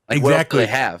Sammy. Like, exactly. What else do they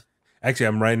have? Actually,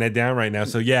 I'm writing that down right now.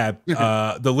 So yeah,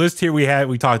 the list here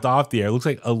we talked off the air. It looks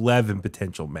like 11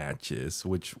 potential matches,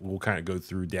 which we'll kind of go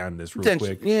through down this real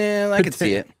quick. Yeah, I can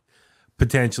see it.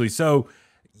 Potentially. So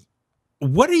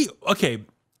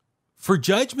for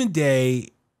Judgment Day,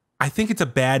 I think it's a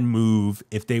bad move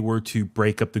if they were to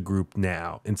break up the group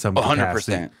now in some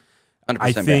capacity. 100%.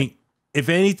 I think if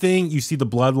anything, you see the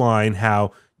bloodline,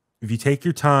 how if you take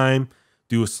your time,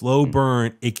 do a slow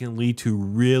burn, it can lead to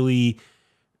really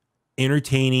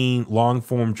entertaining,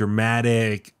 long-form,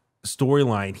 dramatic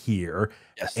storyline here.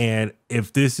 Yes. And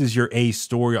if this is your A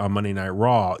story on Monday Night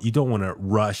Raw, you don't want to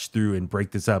rush through and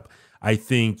break this up. I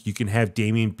think you can have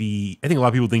Damien I think a lot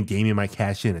of people think Damien might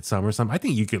cash in at SummerSlam. I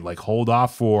think you could hold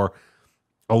off for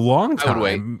a long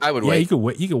time. I would wait.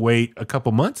 You could wait a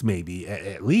couple months maybe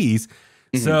at least.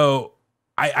 Mm-hmm. So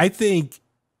I think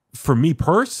for me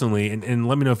personally, and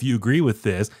let me know if you agree with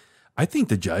this, I think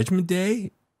the Judgment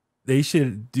Day, they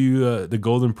should do the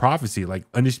Golden Prophecy, like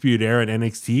Undisputed Era and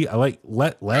NXT. I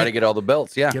let try to get all the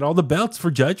belts. Yeah, get all the belts for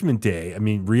Judgment Day. I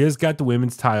mean, Rhea's got the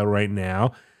women's title right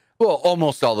now. Well,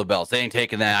 almost all the belts. They ain't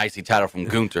taking that IC title from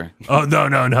Gunther. Oh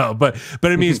no. But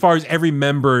I mean, as far as every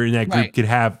member in that group could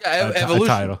have a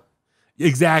title,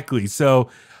 exactly.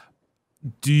 So,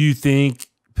 do you think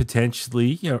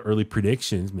potentially, early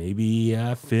predictions, maybe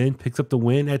Finn picks up the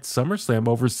win at SummerSlam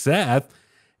over Seth,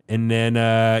 and then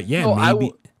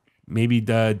maybe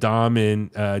Dom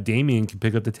and Damien can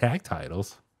pick up the tag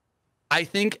titles? I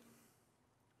think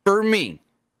for me,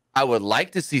 I would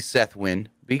like to see Seth win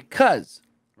because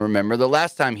remember the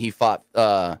last time he fought,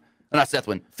 not Seth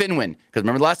win, Finn win. Because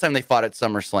remember the last time they fought at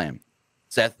SummerSlam,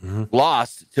 Seth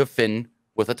lost to Finn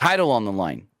with a title on the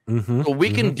line. So we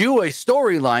can do a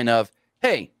storyline of,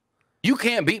 hey, you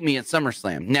can't beat me at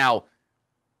SummerSlam. Now,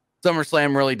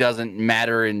 SummerSlam really doesn't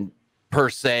matter per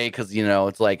se because,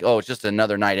 it's like, oh, it's just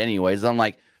another night anyways. I'm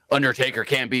like, Undertaker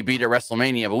can't be beat at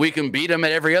WrestleMania, but we can beat him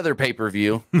at every other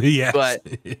pay-per-view. Yes. But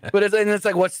it's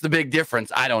like, what's the big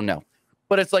difference? I don't know.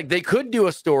 But it's like they could do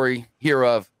a story here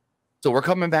of, so we're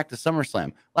coming back to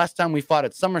SummerSlam. Last time we fought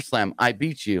at SummerSlam, I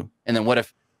beat you. And then what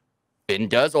if Finn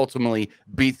does ultimately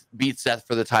beat Seth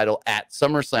for the title at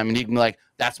SummerSlam? And he can be like,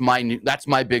 that's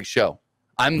my big show.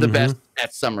 I'm the best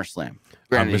at SummerSlam.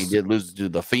 Granted, he did lose to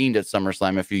The Fiend at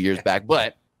SummerSlam a few years back,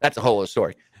 but that's a whole other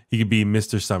story. He could be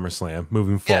Mr. SummerSlam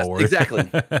moving forward. Yes, exactly.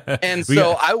 And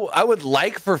so I would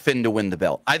like for Finn to win the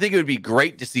belt. I think it would be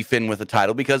great to see Finn with the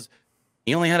title because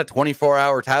he only had a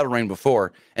 24-hour title reign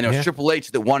before, and it was Triple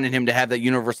H that wanted him to have that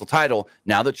Universal title.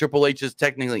 Now that Triple H is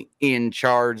technically in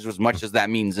charge, as much as that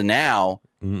means now,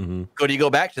 could he go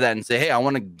back to that and say, hey, I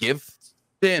want to give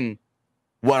Finn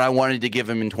what I wanted to give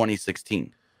him in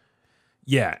 2016?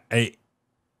 Yeah.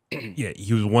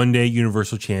 He was one-day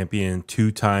Universal Champion,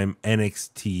 2-time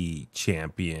NXT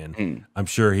Champion. I'm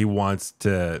sure he wants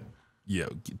to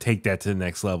take that to the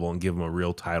next level and give him a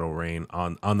real title reign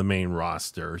on the main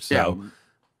roster. So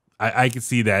I can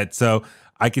see that. So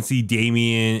I can see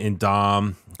Damien and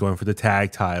Dom going for the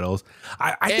tag titles.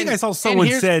 I think I saw someone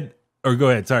said, or go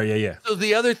ahead. Sorry. Yeah. So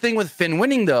the other thing with Finn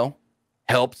winning, though,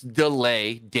 helps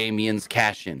delay Damien's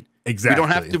cash in. Exactly. You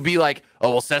don't have to be like,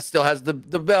 oh, well, Seth still has the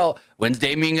belt. When's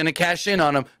Damien going to cash in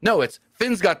on him? No, it's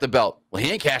Finn's got the belt. Well,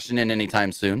 he ain't cashing in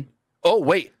anytime soon. Oh,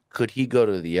 wait. Could he go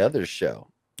to the other show?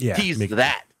 Yeah. Tease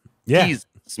that. Yeah. Tease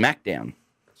SmackDown.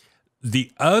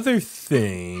 The other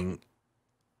thing,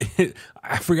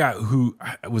 I forgot who,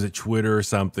 was it Twitter or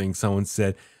something? Someone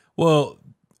said, well,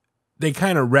 they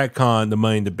kind of retcon the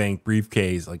Money in the Bank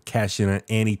briefcase, like cash in on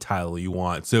any title you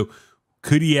want. So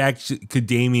could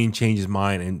Damien change his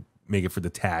mind and make it for the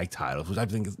tag titles, which I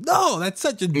think is that's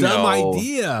such a dumb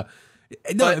idea.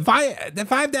 No, if I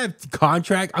have that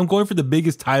contract, I'm going for the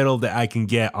biggest title that I can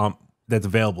get that's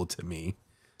available to me.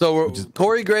 So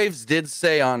Corey Graves did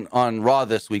say on Raw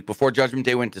this week before Judgment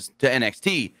Day went to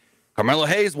NXT, Carmelo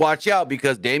Hayes, watch out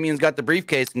because Damien's got the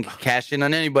briefcase and can cash in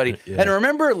on anybody. Yeah. And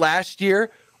remember last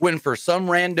year when for some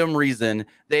random reason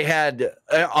they had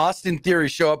Austin Theory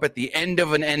show up at the end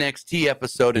of an NXT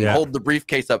episode and hold the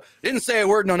briefcase up, didn't say a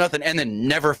word, no nothing, and then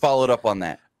never followed up on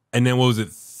that. And then what was it,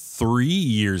 3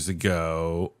 years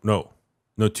ago? No,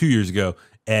 2 years ago,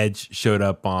 Edge showed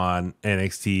up on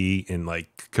NXT and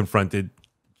like confronted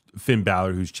Finn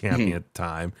Balor, who's champion at the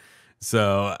time.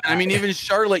 So I mean, even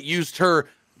Charlotte used her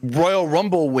Royal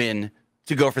Rumble win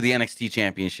to go for the NXT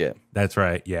championship. That's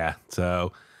right. Yeah.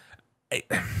 So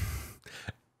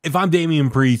if I'm Damian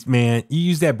Priest, man, you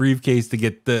use that briefcase to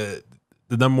get the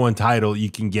number one title you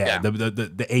can get,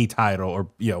 the A title, or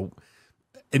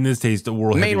in this case, the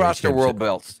world main roster world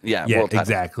belts. Yeah,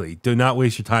 exactly. Do not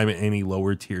waste your time at any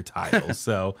lower tier titles.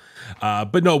 So,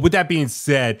 but no, with that being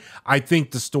said, I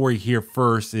think the story here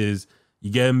first is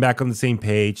you get them back on the same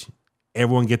page.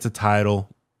 Everyone gets a title.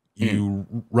 You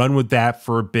run with that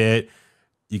for a bit.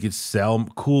 You could sell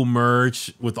cool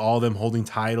merch with all of them holding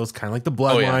titles, kind of like the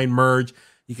Bloodline merch.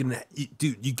 You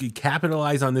could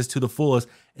capitalize on this to the fullest.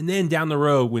 And then down the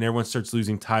road, when everyone starts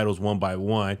losing titles one by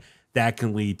one, that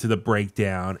can lead to the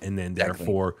breakdown, and then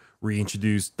therefore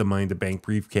reintroduce the Money in the Bank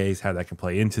briefcase, how that can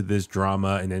play into this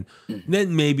drama, and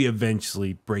then maybe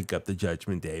eventually break up the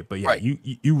Judgment Day. But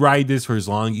you ride this for as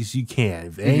long as you can.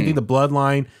 If anything, the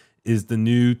Bloodline is the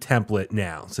new template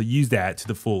now, so use that to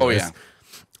the fullest.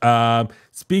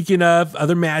 Speaking of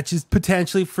other matches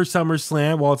potentially for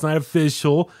SummerSlam, while it's not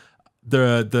official,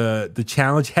 the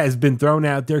challenge has been thrown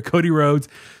out there. Cody Rhodes,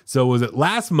 so was it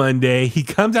last Monday, he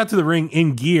comes out to the ring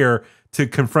in gear to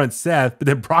confront Seth, but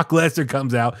then Brock Lesnar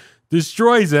comes out,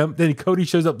 destroys him. Then Cody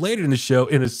shows up later in the show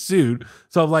in a suit.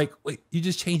 So I'm like, wait, you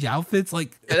just change outfits?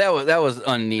 Like that was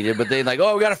unneeded, but they we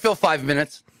got to fill 5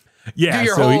 minutes. Yeah, do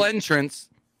your whole entrance.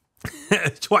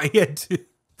 That's why he had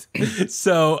to.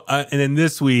 So and then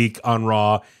this week on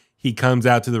Raw, he comes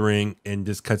out to the ring and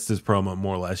just cuts this promo,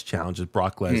 more or less challenges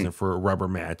Brock Lesnar for a rubber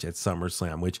match at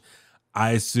SummerSlam, which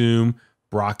I assume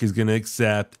Brock is going to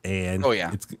accept, and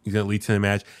it's going to lead to the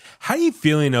match. How are you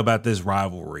feeling about this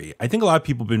rivalry? I think a lot of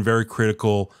people have been very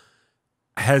critical.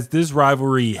 Has this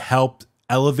rivalry helped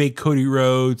elevate Cody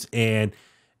Rhodes and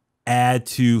add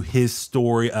to his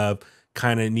story of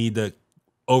kind of need to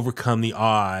overcome the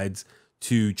odds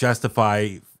to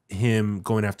justify him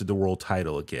going after the world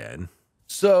title again?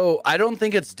 So I don't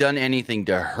think it's done anything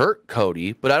to hurt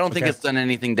Cody, but I don't think it's done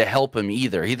anything to help him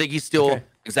either. I think he's still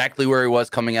exactly where he was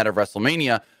coming out of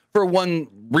WrestleMania for one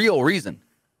real reason.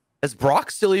 Has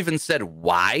Brock still even said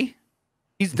why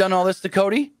he's done all this to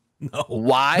Cody? No.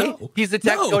 Why he's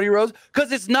attacked Cody Rhodes?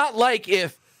 Because it's not like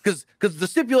because the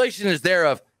stipulation is there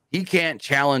of he can't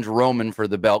challenge Roman for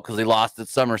the belt because he lost at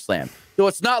SummerSlam. So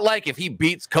it's not like if he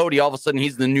beats Cody, all of a sudden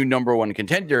he's the new number one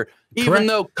contender. Even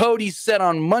though Cody said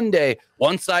on Monday,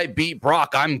 once I beat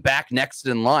Brock, I'm back next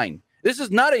in line. This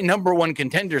is not a number one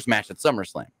contenders match at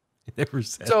SummerSlam. Never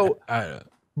said so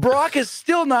Brock has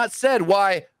still not said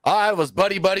why I was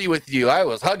buddy-buddy with you. I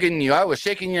was hugging you. I was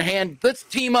shaking your hand. Let's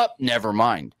team up. Never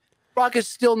mind. Brock is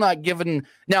still not given.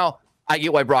 Now, I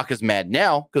get why Brock is mad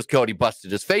now because Cody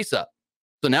busted his face up.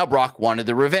 So now Brock wanted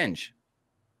the revenge.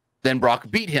 Then Brock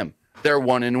beat him. They're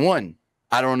 1-1.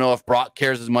 I don't know if Brock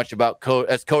cares as much about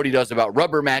as Cody does about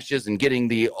rubber matches and getting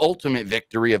the ultimate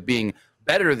victory of being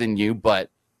better than you.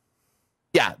 But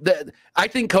yeah, I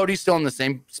think Cody's still in the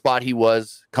same spot he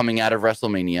was coming out of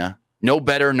WrestleMania. No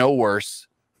better, no worse.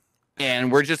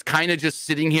 And we're just kind of just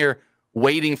sitting here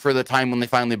waiting for the time when they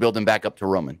finally build him back up to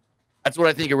Roman. That's what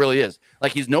I think it really is.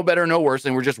 Like he's no better, no worse.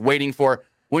 And we're just waiting for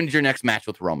when's your next match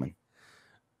with Roman.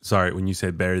 Sorry, when you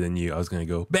said better than you, I was going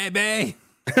to go, baby.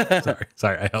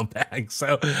 sorry, I held back.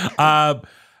 So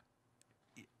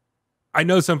I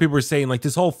know some people are saying like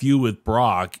this whole feud with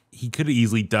Brock, he could have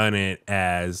easily done it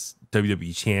as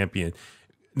WWE champion.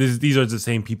 These are the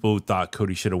same people who thought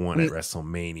Cody should have won at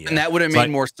WrestleMania. And that would have made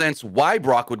more sense why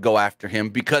Brock would go after him,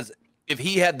 because if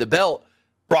he had the belt,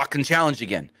 Brock can challenge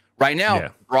again. Right now,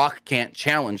 Brock can't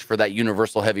challenge for that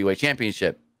Universal Heavyweight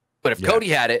Championship. But if Cody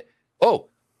had it,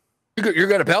 you're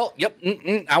got a belt? Yep.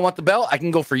 I want the belt. I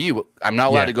can go for you. I'm not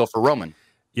allowed to go for Roman.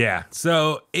 Yeah.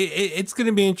 So it's going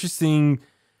to be interesting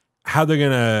how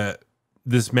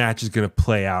this match is going to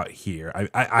play out here.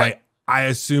 I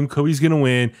assume Cody's going to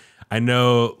win. I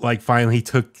know, like, finally he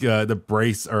took the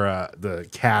brace or the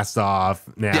cast off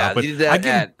now. Yeah, but he did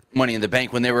that Money in the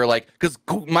Bank when they were like, because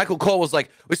Michael Cole was like,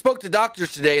 we spoke to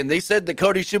doctors today and they said that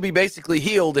Cody should be basically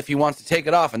healed if he wants to take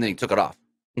it off, and then he took it off.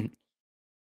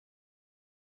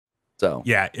 So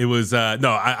yeah, it was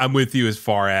no, I'm with you as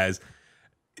far as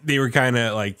they were kind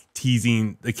of like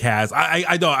teasing the cast.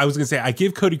 I know I was gonna say I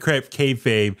give Cody credit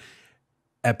kayfabe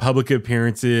at public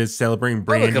appearances celebrating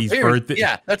Brandy's birthday.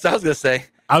 Yeah, that's what I was gonna say.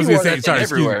 I was gonna say sorry,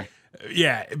 everywhere.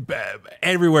 Yeah,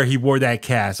 everywhere he wore that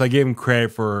cast. So I gave him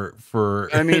credit for.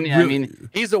 I mean,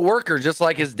 he's a worker just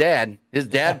like his dad. His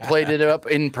dad played it up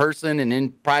in person and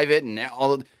in private, and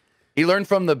he learned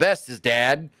from the best. His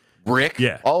dad, Rick,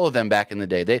 all of them back in the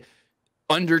day.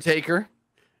 Undertaker,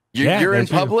 you're in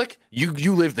public.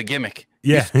 You live the gimmick.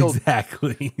 Yeah,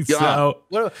 exactly. So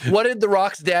what did The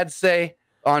Rock's dad say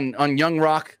on Young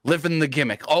Rock? Living the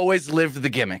gimmick. Always live the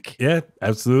gimmick. Yeah,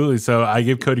 absolutely. So I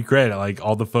give Cody credit. Like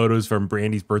all the photos from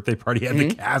Brandy's birthday party had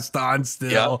the cast on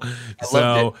still. Yep.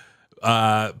 So,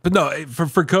 but no,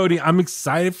 for Cody, I'm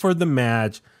excited for the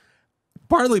match.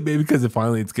 Partly maybe because it's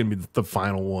going to be the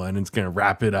final one. It's going to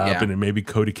wrap it up, and then maybe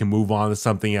Cody can move on to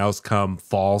something else come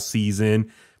fall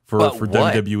season for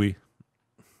WWE.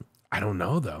 I don't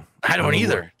know though. I don't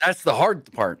either. That's the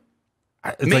hard part.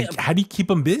 It's like, how do you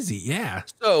keep him busy? Yeah.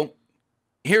 So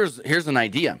here's an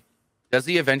idea. Does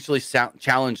he eventually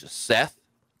challenge Seth,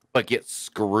 but get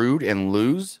screwed and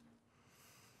lose?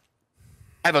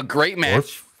 Have a great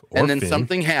match, and then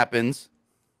something happens.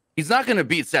 He's not going to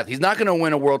beat Seth. He's not going to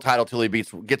win a world title till he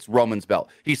gets Roman's belt.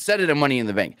 He said it in Money in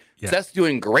the Bank. Yeah. Seth's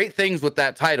doing great things with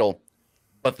that title,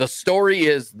 but the story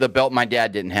is the belt my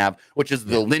dad didn't have, which is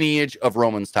the lineage of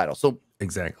Roman's title. So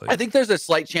exactly, I think there's a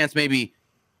slight chance maybe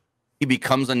he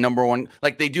becomes a number one.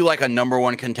 Like they do like a number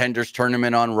one contenders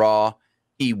tournament on Raw.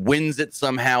 He wins it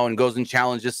somehow and goes and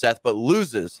challenges Seth, but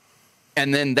loses.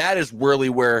 And then that is really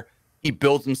where he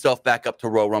builds himself back up to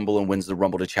Royal Rumble and wins the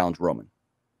Rumble to challenge Roman.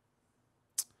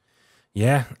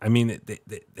 Yeah, I mean,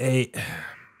 they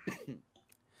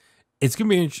it's going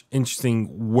to be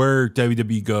interesting where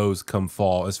WWE goes come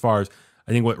fall. As far as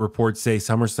I think what reports say,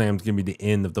 SummerSlam is going to be the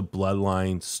end of the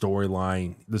Bloodline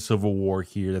storyline, the Civil War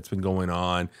here that's been going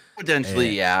on. Potentially,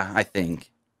 yeah, I think.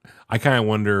 I kind of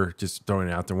wonder, just throwing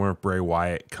it out there, wonder if Bray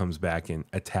Wyatt comes back and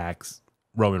attacks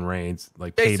Roman Reigns.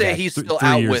 Like they say he's still 3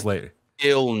 out years with later.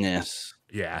 Illness.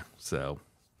 Yeah, so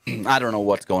I don't know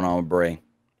what's going on with Bray.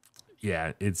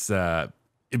 Yeah, it'd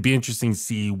be interesting to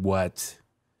see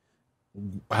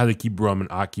how they keep Roman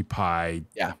occupied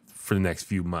for the next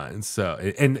few months. So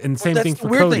and same thing for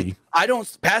Cody. Thing. I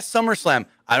don't past SummerSlam,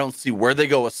 I don't see where they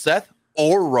go with Seth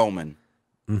or Roman.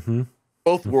 Mm-hmm.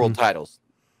 Both world titles.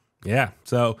 Yeah.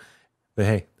 So but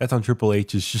hey, that's on Triple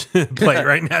H's plate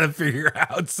right now to figure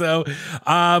out. So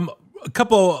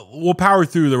we'll power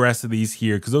through the rest of these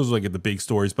here because those are like the big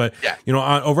stories. But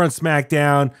over on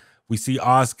SmackDown, we see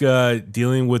Asuka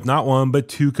dealing with not one, but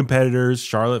two competitors,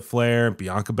 Charlotte Flair and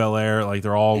Bianca Belair. Like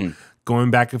they're all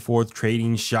going back and forth,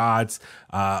 trading shots.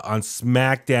 On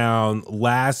SmackDown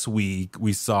last week,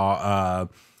 we saw,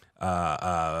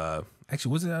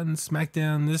 actually, was it on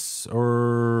SmackDown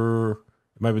or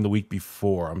it might have been the week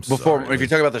bure? I'm sorry. If you're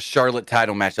talking about the Charlotte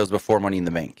title match, that was before Money in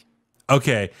the Bank.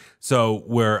 Okay. So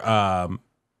where,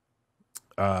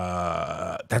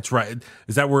 that's right.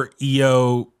 Is that where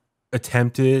EO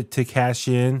attempted to cash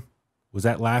in? Was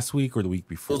that last week or the week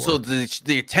before? So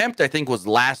the attempt I think was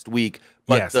last week,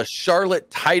 but the Charlotte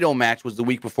title match was the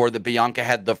week before that Bianca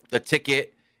had the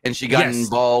ticket and she got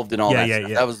involved and all that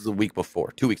stuff. That was the week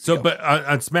before, 2 weeks ago. But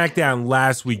on SmackDown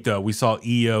last week though, we saw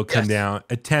EO come down,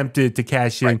 attempted to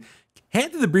cash in,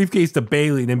 handed the briefcase to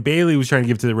Bayley, and then Bayley was trying to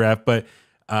give it to the ref, but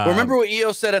remember what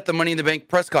EO said at the Money in the Bank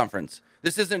press conference?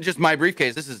 This isn't just my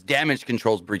briefcase, this is Damage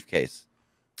Control's briefcase.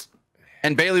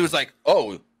 And Bayley was like,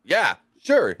 "Oh, yeah,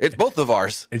 sure. It's both of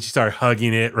ours." And she started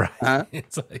hugging it, right? Uh-huh.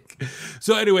 It's like,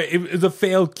 so anyway, it was a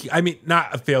failed,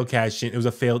 not a failed cash in. It was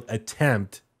a failed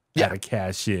attempt at a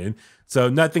cash in. So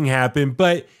nothing happened.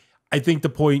 But I think the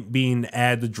point being,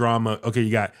 add the drama. Okay,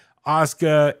 you got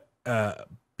Asuka,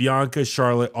 Bianca,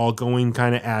 Charlotte all going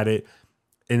kind of at it.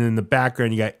 And in the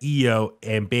background, you got EO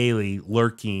and Bayley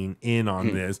lurking in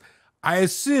on this. I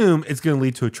assume it's going to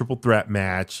lead to a triple threat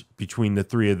match between the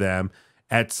three of them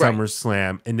at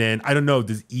SummerSlam. And then, I don't know,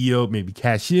 does EO maybe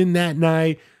cash in that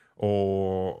night?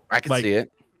 Or I can see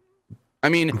it. I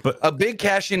mean, a big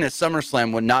cash in at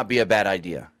SummerSlam would not be a bad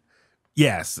idea.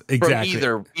 Yes, exactly.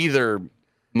 From either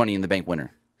Money in the Bank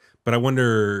winner. But I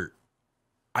wonder,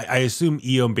 I assume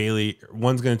EO and Bayley,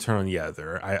 one's going to turn on the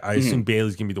other. I assume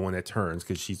Bayley's going to be the one that turns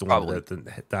because she's the one that's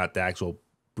the actual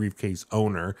briefcase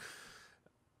owner.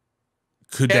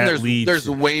 Could that lead? There's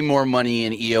way more money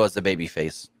in EO as a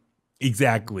babyface.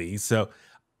 Exactly. So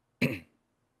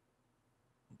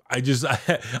I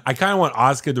kind of want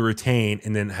Asuka to retain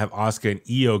and then have Asuka and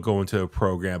Io go into a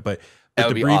program. But with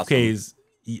the briefcase,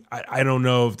 awesome. I don't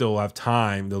know if they'll have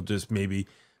time. They'll just maybe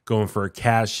go in for a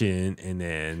cash in and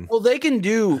then. Well, they can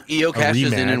do Io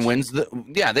cashes in and wins the.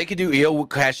 Yeah, they could do Io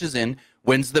cashes in,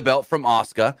 wins the belt from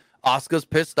Asuka. Asuka's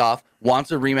pissed off,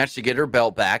 wants a rematch to get her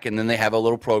belt back, and then they have a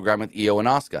little program with Io and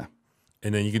Asuka.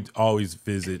 And then you can always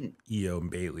visit Io and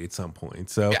Bayley at some point.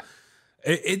 So. Yeah.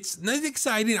 It's not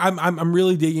exciting. I'm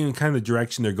really digging kind of the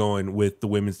direction they're going with the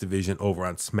women's division over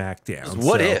on SmackDown.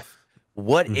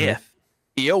 What if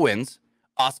Io wins,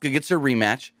 Asuka gets her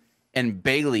rematch, and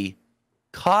Bayley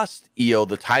cost Io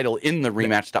the title in the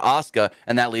rematch to Asuka,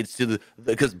 and that leads to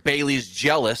because Bayley's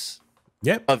jealous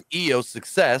of Io's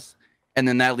success, and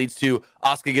then that leads to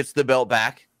Asuka gets the belt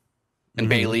back, and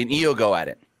Bayley and Io go at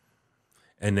it.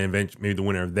 And then eventually maybe the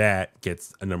winner of that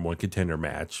gets a number one contender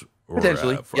match. Or,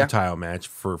 potentially, for a title match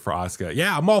for Asuka.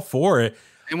 Yeah, I'm all for it.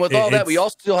 And with all that, we all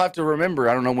still have to remember,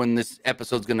 I don't know when this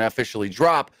episode's going to officially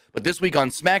drop, but this week on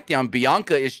SmackDown,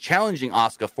 Bianca is challenging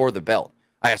Asuka for the belt.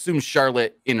 I assume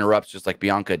Charlotte interrupts just like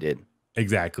Bianca did.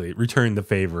 Exactly. Return the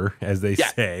favor, as they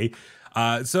say.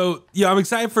 So, I'm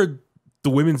excited for the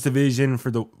women's division,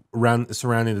 for the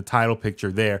surrounding the title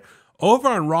picture there. Over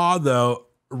on Raw, though,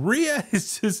 Rhea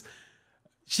is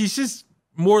she's just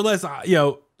more or less,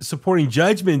 supporting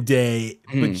Judgment Day,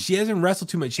 but she hasn't wrestled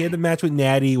too much. She had the match with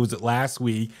Natty, was it last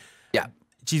week? Yeah.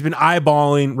 She's been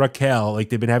eyeballing Raquel. Like,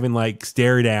 they've been having, like,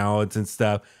 stare downs and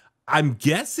stuff. I'm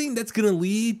guessing that's going to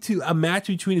lead to a match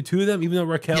between the two of them, even though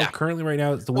Raquel currently right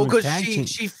now is the women's tag team.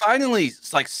 She finally,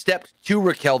 like, stepped to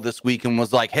Raquel this week and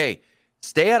was like, hey,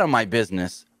 stay out of my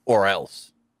business or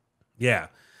else. Yeah.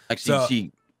 Like,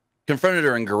 she confronted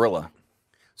her in Gorilla.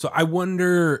 So I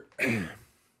wonder...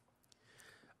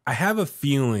 I have a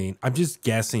feeling, I'm just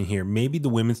guessing here, maybe the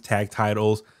women's tag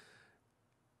titles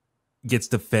gets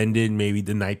defended maybe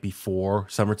the night before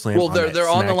SummerSlam. Well, they're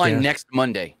on the line next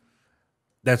Monday.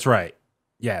 That's right.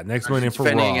 Yeah, next Monday for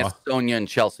Raw. Defending against Sonya and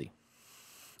Chelsea.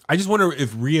 I just wonder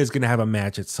if Rhea's going to have a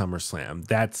match at SummerSlam.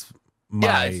 That's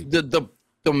my... Yeah,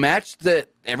 the match that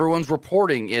everyone's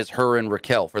reporting is her and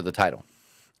Raquel for the title.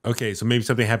 Okay, so maybe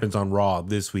something happens on Raw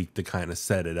this week to kind of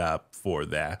set it up for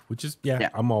that, which is,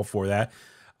 I'm all for that.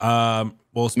 Well,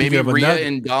 maybe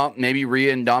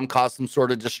Rhea and Dom caused some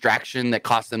sort of distraction that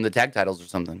cost them the tag titles or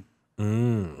something.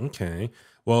 Okay.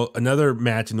 Well, another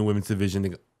match in the women's division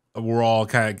that we're all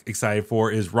kind of excited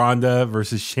for is Ronda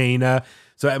versus Shayna.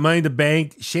 So at Money in the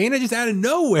Bank, Shayna just out of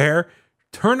nowhere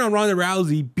turned on Ronda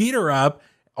Rousey, beat her up,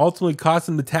 ultimately cost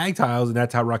them the tag titles, and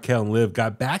that's how Raquel and Liv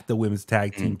got back the women's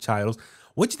tag team titles.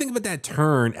 What'd you think about that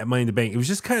turn at Money in the Bank? It was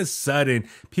just kind of sudden.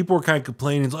 People were kind of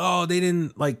complaining, oh, they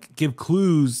didn't like give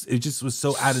clues. It just was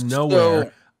so out of nowhere.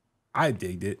 So, I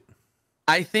digged it.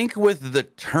 I think with the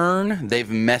turn, they've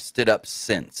messed it up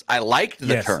since. I liked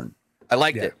the turn. I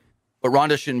liked it. But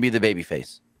Ronda shouldn't be the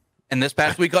babyface. And this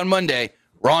past week on Monday,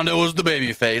 Ronda was the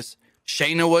babyface.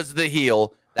 Shayna was the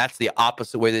heel. That's the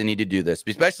opposite way they need to do this,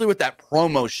 especially with that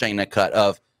promo Shayna cut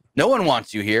of no one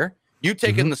wants you here. You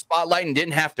taken the spotlight and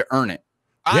didn't have to earn it.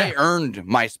 I earned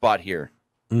my spot here.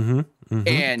 And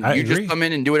you just come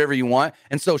in and do whatever you want.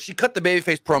 And so she cut the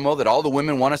babyface promo that all the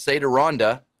women want to say to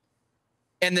Ronda.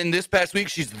 And then this past week,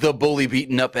 she's the bully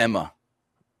beating up Emma.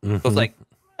 So it's like,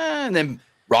 and then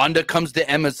Ronda comes to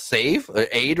Emma's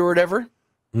aid or whatever.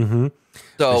 So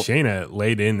Shayna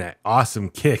laid in that awesome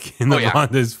kick in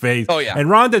Ronda's face.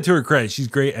 And Ronda, to her credit, she's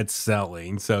great at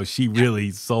selling. So she really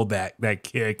sold that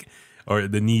kick or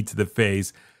the knee to the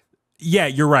face. Yeah,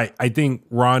 you're right. I think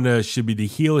Ronda should be the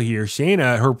heel here.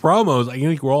 Shayna, her promos, I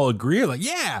think we're all agree. Like,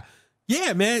 yeah,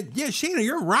 man. Yeah, Shayna,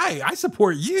 you're right. I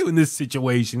support you in this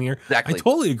situation here. Exactly. I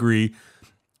totally agree.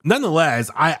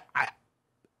 Nonetheless, I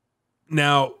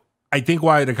think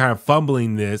why they're kind of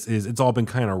fumbling this is it's all been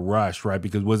kind of rushed, right?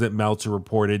 Because wasn't Meltzer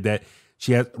reported that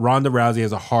Ronda Rousey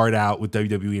has a hard out with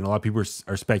WWE, and a lot of people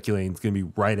are speculating it's going to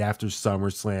be right after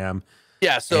SummerSlam.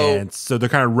 Yeah, so they're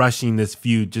kind of rushing this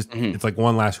feud. Just it's like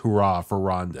one last hurrah for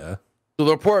Ronda. So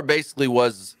the report basically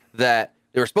was that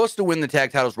they were supposed to win the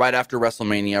tag titles right after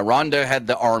WrestleMania. Ronda had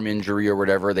the arm injury or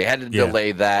whatever. They had to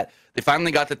delay that. They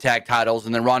finally got the tag titles,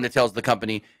 and then Ronda tells the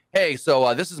company, "Hey,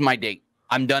 so this is my date.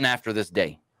 I'm done after this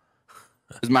day.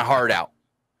 This is my heart out."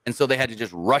 And so they had to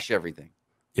just rush everything.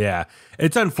 Yeah,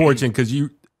 it's unfortunate because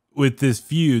with this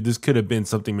feud, this could have been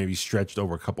something maybe stretched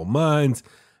over a couple months.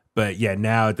 But yeah,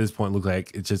 now at this point, it looks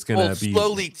like it's just going to be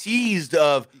slowly teased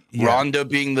of Ronda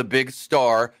being the big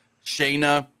star.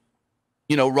 Shayna,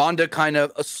 Ronda kind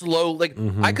of a slow,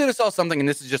 I could have saw something, and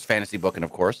this is just fantasy booking,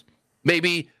 of course.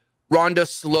 Maybe Ronda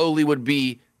slowly would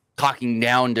be talking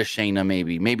down to Shayna,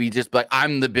 maybe just like,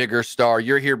 I'm the bigger star.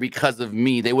 You're here because of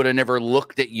me. They would have never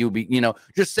looked at you,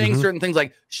 just saying certain things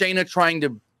like Shayna trying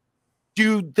to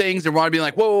do things and Ron being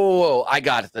like, whoa, I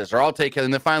got this, or I'll take it.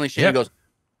 And then finally Shayna goes,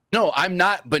 no, I'm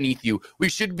not beneath you. We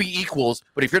should be equals.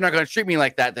 But if you're not going to treat me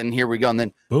like that, then here we go. And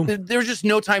then there's just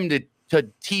no time to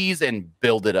tease and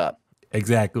build it up.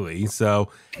 Exactly.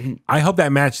 So I hope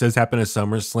that match does happen at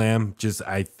SummerSlam.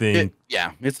 I think.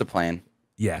 It's the plan.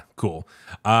 Yeah, cool.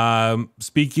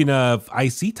 Speaking of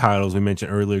IC titles, we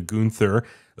mentioned earlier, Gunther.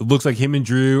 It looks like him and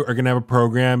Drew are going to have a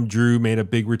program. Drew made a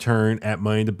big return at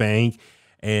Money in the Bank.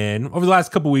 And over the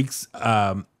last couple weeks,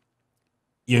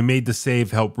 made the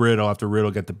save, help Riddle after Riddle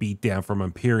got the beat down from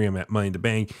Imperium at Money in the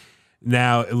Bank.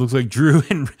 Now it looks like Drew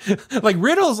and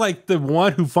Riddle's like the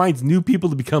one who finds new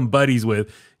people to become buddies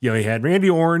with. He had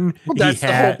Randy Orton. Well, that's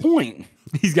the whole point.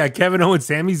 He's got Kevin Owens,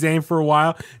 Sami Zayn for a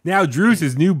while. Now Drew's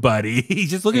his new buddy. He's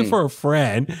just looking for a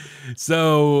friend.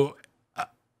 So,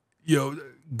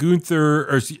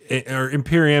 Gunther or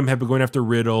Imperium have been going after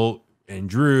Riddle and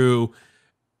Drew.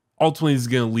 Ultimately, this is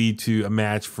going to lead to a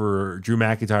match for Drew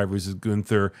McIntyre versus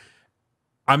Gunther.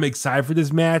 I'm excited for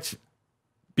this match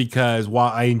because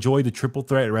while I enjoy the triple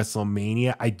threat at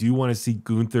WrestleMania, I do want to see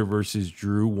Gunther versus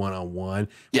Drew one-on-one.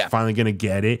 Yeah. We're finally going to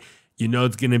get it.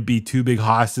 It's going to be two big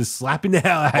hosses slapping the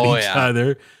hell out of each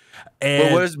other.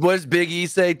 And what does Big E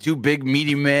say? Two big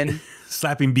meaty men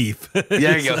slapping beef.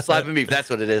 There you go, slapping beef. That's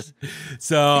what it is.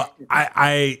 So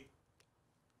I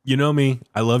you know me,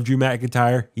 I love Drew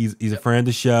McIntyre. He's a friend of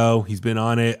the show. He's been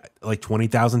on it like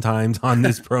 20,000 times on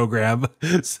this program,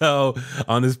 so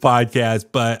on this podcast.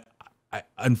 But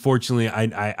unfortunately,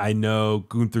 I know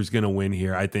Gunther's going to win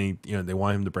here. I think they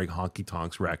want him to break Honky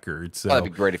Tonk's record. So that'd be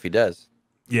great if he does.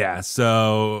 Yeah.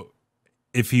 So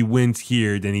if he wins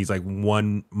here, then he's like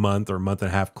 1 month or month and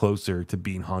a half closer to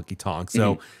beating Honky Tonk.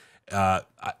 So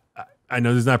I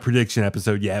know there's not a prediction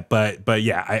episode yet, but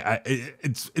yeah,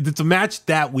 it's a match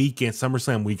that weekend,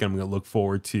 SummerSlam weekend, I'm going to look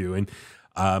forward to.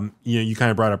 And you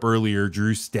kind of brought up earlier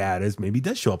Drew's status. Maybe he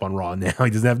does show up on Raw now. He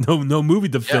doesn't have no movie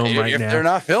to film right now. They're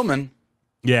not filming.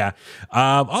 Yeah.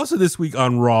 Also this week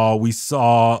on Raw, we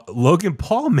saw Logan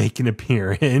Paul make an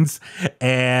appearance,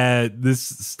 and this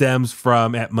stems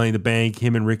from at Money in the Bank.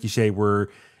 Him and Ricochet were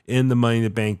in the Money in the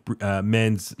Bank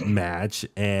men's match,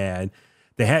 and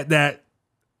they had that,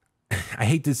 I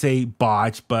hate to say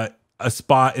botch, but a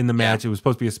spot in the match. It was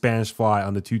supposed to be a Spanish fly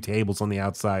on the two tables on the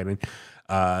outside, and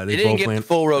they didn't get the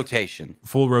full rotation.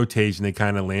 Full rotation. They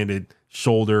kind of landed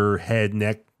shoulder, head,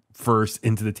 neck first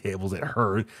into the tables. It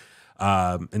hurt.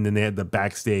 And then they had the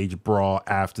backstage brawl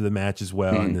after the match as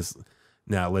well, and this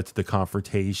now led to the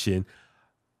confrontation.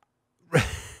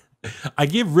 I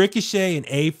give Ricochet an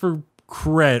A for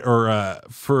credit, or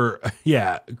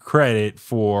credit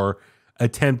for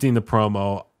attempting the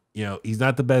promo. He's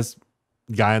not the best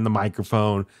guy on the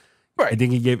microphone. Right. I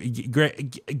think he gave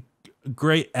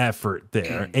great effort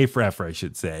there. A for effort, I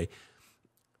should say.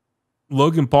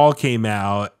 Logan Paul came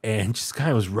out and just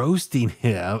kind of was roasting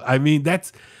him. I mean,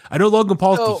 I know Logan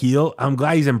Paul's the heel. I'm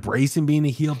glad he's embracing being a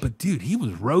heel, but dude, he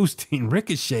was roasting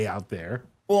Ricochet out there.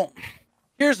 Well,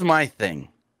 here's my thing.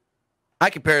 I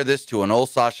compare this to an old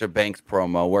Sasha Banks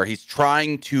promo where he's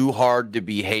trying too hard to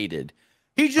be hated.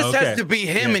 He just has to be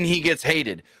him and he gets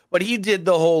hated. But he did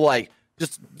the whole,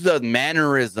 just the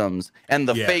mannerisms and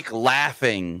the fake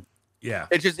laughing. Yeah.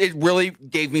 It really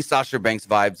gave me Sasha Banks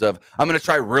vibes of, I'm going to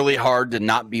try really hard to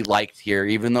not be liked here,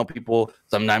 even though people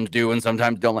sometimes do and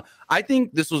sometimes don't. I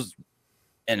think this was,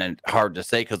 and it's hard to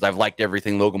say because I've liked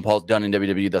everything Logan Paul's done in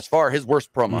WWE thus far, his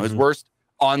worst promo, his worst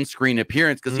on-screen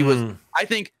appearance, because he was, I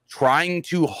think, trying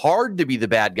too hard to be the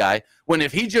bad guy, when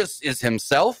if he just is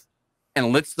himself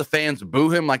and lets the fans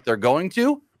boo him like they're going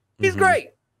to, he's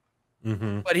great.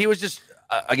 But he was just,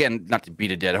 again, not to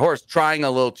beat a dead horse, trying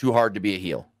a little too hard to be a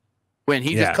heel. When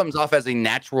he just comes off as a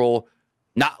natural,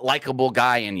 not likable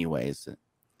guy anyways.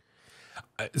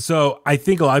 So I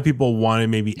think a lot of people wanted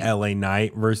maybe LA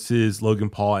Knight versus Logan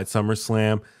Paul at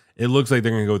SummerSlam. It looks like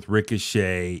they're going to go with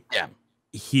Ricochet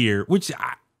here, which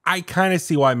I kind of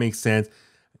see why it makes sense,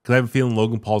 because I have a feeling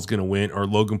Logan Paul's going to win, or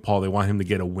Logan Paul, they want him to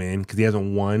get a win because he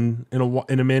hasn't won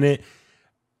in a minute.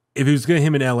 If it was going to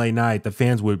him in LA Knight, the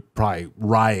fans would probably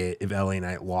riot if LA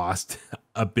Knight lost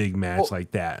a big match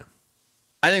like that.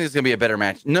 I think it's going to be a better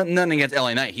match. Nothing against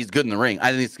LA Knight. He's good in the ring. I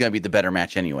think it's going to be the better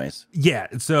match anyways. Yeah.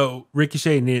 So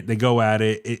Ricochet and they go at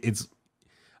it.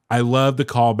 I love the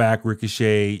callback.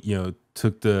 Ricochet,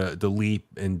 took the leap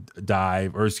and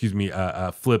dive, or excuse me,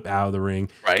 flip out of the ring.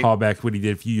 Right. Callback what he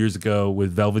did a few years ago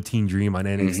with Velveteen Dream on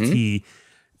NXT.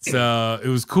 So it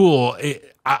was cool.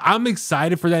 I'm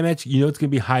excited for that match. You know, it's going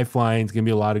to be high flying. It's going to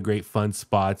be a lot of great fun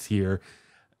spots here.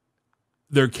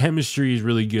 Their chemistry is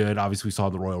really good. Obviously, we saw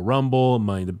the Royal Rumble,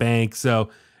 Money in the Bank. So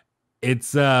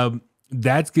it's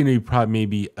that's going to be probably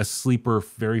maybe a sleeper,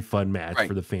 very fun match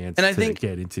for the fans to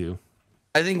get into.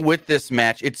 I think with this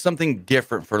match, it's something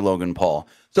different for Logan Paul.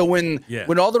 So when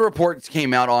all the reports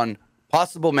came out on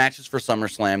possible matches for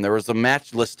SummerSlam, there was a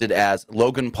match listed as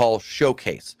Logan Paul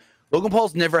Showcase. Logan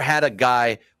Paul's never had a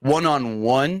guy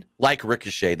one-on-one like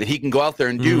Ricochet that he can go out there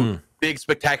and do big,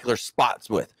 spectacular spots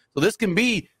with. So this can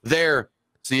be their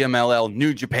CMLL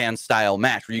New Japan style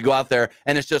match where you go out there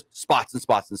and it's just spots and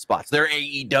spots and spots. Their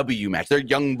AEW match, their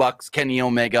Young Bucks, Kenny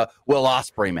Omega, Will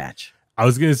Ospreay match. I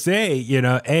was going to say, you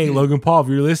know, hey, Logan Paul, if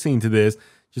you're listening to this,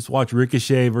 just watch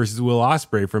Ricochet versus Will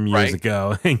Ospreay from years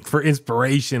ago for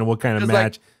inspiration of what kind of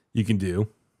match you can do.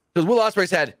 Because Will Ospreay's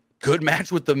had good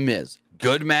match with The Miz,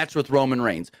 good match with Roman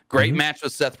Reigns, great match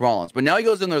with Seth Rollins. But now he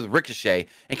goes in there with Ricochet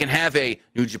and can have a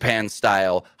New Japan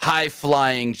style,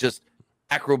 high-flying, just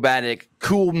acrobatic,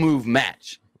 cool move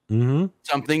match.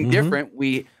 Something different.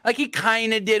 He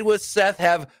kind of did with Seth,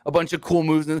 have a bunch of cool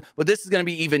moves, but this is going to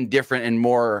be even different and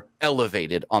more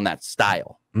elevated on that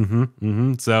style.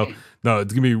 So, no,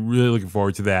 it's going to be really looking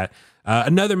forward to that.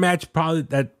 Another match probably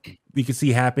that we could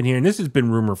see happen here, and this has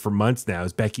been rumored for months now,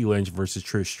 is Becky Lynch versus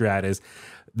Trish Stratus.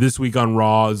 This week on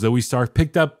Raw, Zoe Stark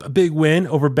picked up a big win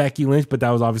over Becky Lynch, but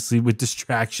that was obviously with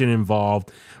distraction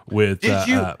involved. With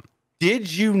did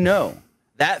you know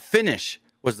that finish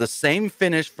was the same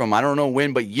finish from I don't know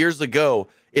when, but years ago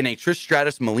in a Trish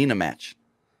Stratus Melina match?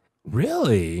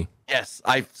 Really? Yes,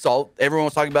 I saw everyone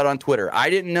was talking about it on Twitter. I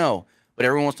didn't know, but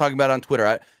everyone was talking about it on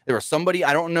Twitter. There was somebody,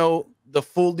 I don't know the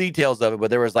full details of it,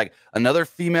 but there was like another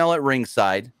female at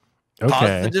ringside,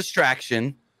 caused the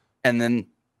distraction, and then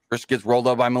Trish gets rolled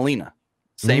up by Melina.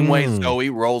 Same way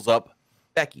Zoe rolls up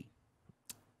Becky.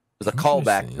 It was a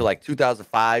callback to like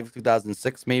 2005,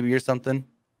 2006 maybe or something.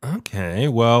 Okay,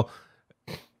 well,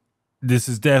 this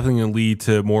is definitely going to lead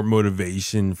to more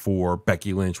motivation for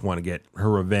Becky Lynch want to get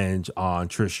her revenge on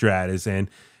Trish Stratus. And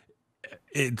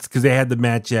it's because they had the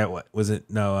match at, what was it?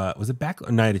 No, was it back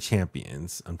or Night of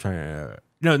Champions? Night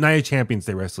of Champions,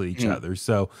 they wrestled each other.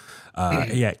 So,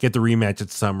 get the rematch at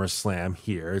SummerSlam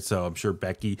here. So I'm sure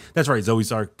Becky, that's right, Zoe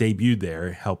Stark debuted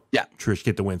there, helped Trish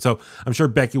get the win. So I'm sure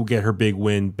Becky will get her big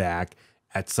win back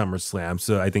at SummerSlam.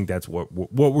 So I think that's what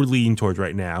we're leading towards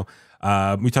right now.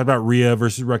 We talked about Rhea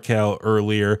versus Raquel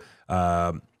earlier.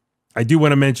 I do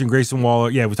want to mention Grayson Waller.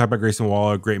 Yeah, we talked about Grayson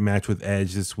Waller. Great match with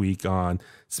Edge this week on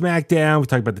SmackDown. We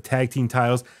talked about the tag team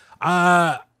titles.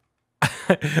 I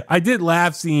did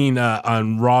laugh seeing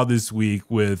on Raw this week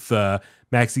with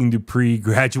Maxine Dupree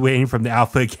graduating from the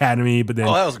Alpha Academy, but then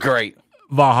that was great.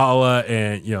 Valhalla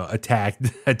and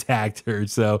attacked her.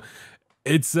 So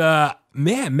it's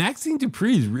man, Maxine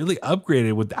Dupree is really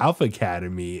upgraded with the Alpha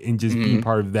Academy and just being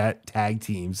part of that tag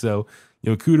team. So,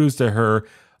 kudos to her.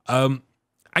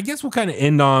 I guess we'll kind of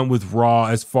end on with Raw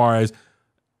as far as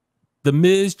the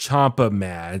Miz Ciampa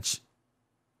match.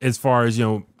 As far as,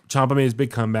 Ciampa made his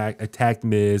big comeback, attacked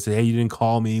Miz, said, hey, you didn't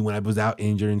call me when I was out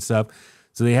injured and stuff.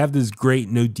 So they have this great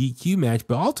no DQ match,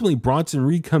 but ultimately Bronson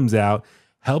Reed comes out,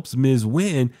 helps Miz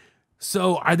win.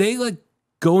 So are they like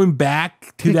going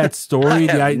back to that story?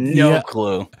 I have no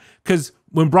clue. Because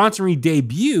when Bronson Reed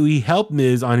debuted, he helped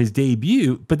Miz on his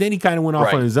debut, but then he kind of went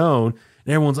off on his own.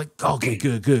 And everyone's like, okay,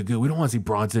 good. We don't want to see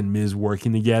Bronson and Miz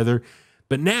working together.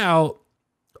 But now,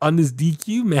 on this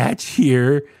DQ match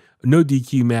here, no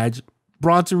DQ match,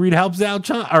 Bronson Reed helps out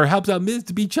Miz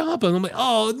to beat Ciampa. And I'm like,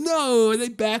 oh no, are they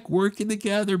back working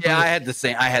together? Yeah, I had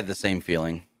the same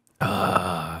feeling.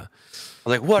 I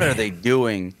was like, what are they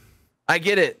doing? I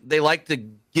get it. They like to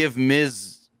give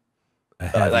Miz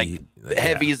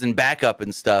heavies and backup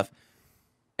and stuff.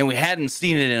 And we hadn't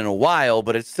seen it in a while,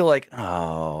 but it's still like,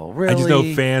 oh, really? I just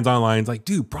know fans online like,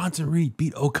 dude, Bronson Reed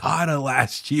beat Okada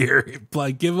last year.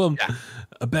 Like, give him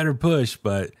a better push.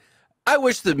 But I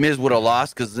wish that Miz would have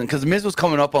lost because Miz was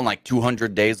coming up on like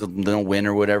 200 days of no win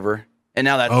or whatever. And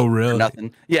now that's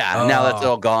nothing. Yeah, now that's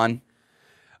all gone.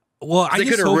 Well, they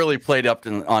could have really played up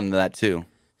on that too.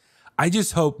 I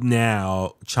just hope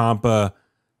now Ciampa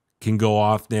can go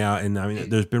off now. And I mean,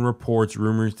 there's been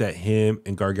rumors that him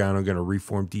and Gargano are going to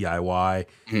reform DIY.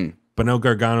 But no,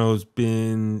 Gargano's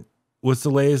been, what's the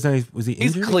latest? Was he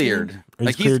injured? He's cleared.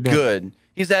 He's good.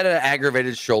 He's had an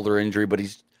aggravated shoulder injury, but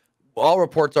all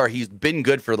reports are he's been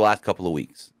good for the last couple of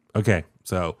weeks. Okay.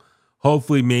 So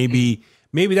hopefully maybe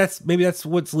that's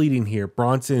what's leading here.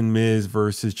 Bronson, Miz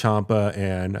versus Ciampa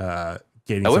and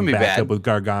getting some backup with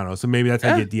Gargano. So maybe that's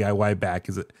how you get DIY back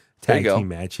as a tag team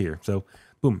match here. So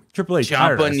boom, Triple H.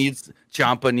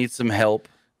 Ciampa needs some help.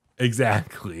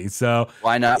 Exactly. So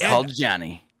why not call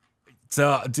Johnny?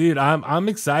 So, dude, I'm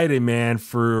excited, man,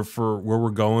 for where we're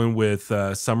going with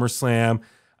SummerSlam.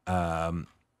 And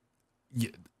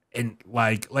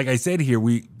like I said here,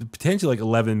 we potentially like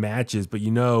 11 matches, but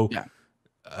that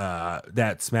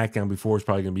SmackDown before is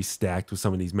probably going to be stacked with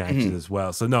some of these matches as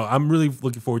well. So no, I'm really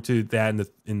looking forward to that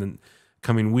in the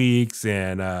coming weeks.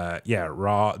 And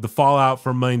Raw, the fallout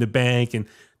from Money in the Bank, and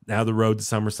now the road to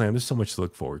SummerSlam. There's so much to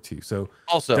look forward to. So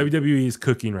also, WWE is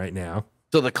cooking right now.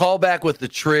 So the callback with the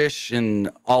Trish and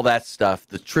all that stuff,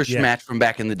 the Trish match from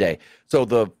back in the day. So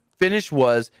the finish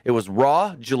was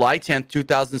Raw, July 10th,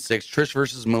 2006, Trish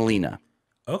versus Melina.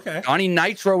 Okay. Johnny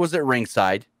Nitro was at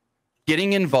ringside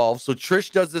getting involved. So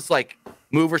Trish does this like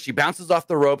move where she bounces off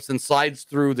the ropes and slides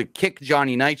through the kick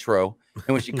Johnny Nitro.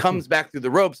 And when she comes back through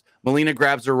the ropes, Melina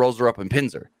grabs her, rolls her up, and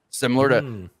pins her. Similar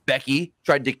to Becky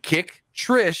tried to kick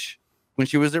Trish when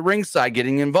she was at ringside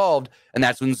getting involved. And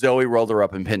that's when Zoe rolled her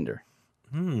up and pinned her.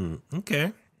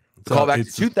 Okay. So call back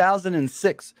to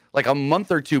 2006, like a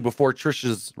month or two before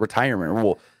Trish's retirement.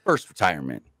 Well, first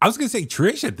retirement. I was gonna say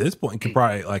Trish at this point could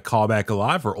probably like call back a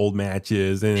lot for old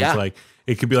matches, and it's like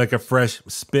it could be like a fresh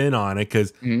spin on it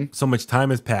because so much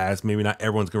time has passed. Maybe not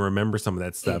everyone's gonna remember some of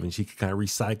that stuff, and she could kind of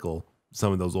recycle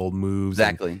some of those old moves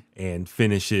and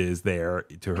finishes there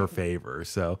to her favor.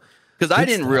 So because I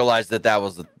didn't realize that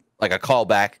was like a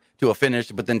callback to a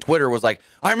finish, but then Twitter was like,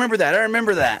 I remember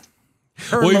that.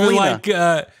 Well, even like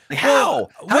how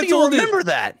do you remember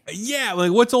that? Yeah,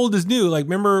 like what's old is new. Like,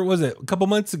 remember, was it a couple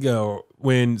months ago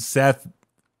when Seth,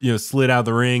 slid out of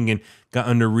the ring and got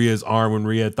under Rhea's arm when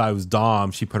Rhea thought it was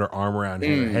Dom? She put her arm around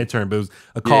him, her head turned, but it was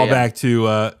a callback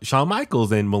to Shawn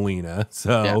Michaels and Melina.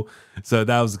 So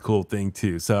that was a cool thing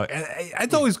too. So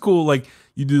it's always cool. Like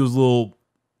you do those little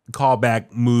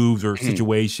callback moves or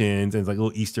situations, and it's like a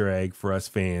little Easter egg for us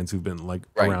fans who've been like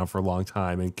around for a long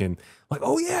time and can like,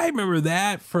 oh yeah, I remember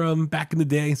that from back in the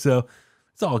day. So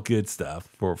it's all good stuff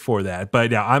for that.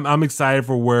 But yeah, I'm excited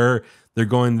for where they're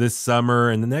going this summer,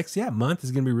 and the next month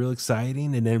is gonna be real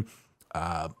exciting. And then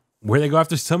where they go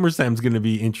after SummerSlam is gonna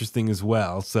be interesting as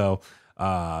well. So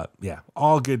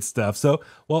all good stuff. So,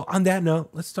 well, on that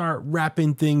note, let's start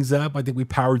wrapping things up. I think we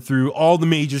powered through all the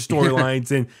major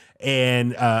storylines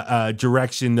and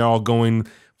direction they're all going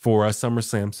for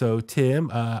SummerSlam. So, Tim,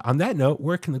 on that note,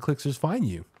 where can the Kliqsters find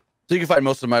you? So you can find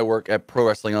most of my work at Pro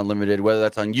Wrestling Unlimited, whether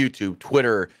that's on YouTube,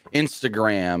 Twitter,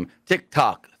 Instagram,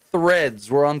 TikTok,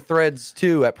 Threads. We're on Threads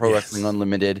too at Pro Wrestling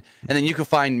Unlimited. And then you can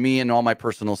find me and all my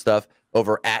personal stuff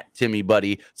over at Timmy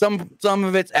Buddy. Some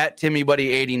of it's at Timmy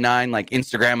Buddy 89. Like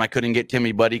Instagram, I couldn't get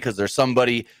Timmy Buddy because there's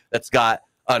somebody that's got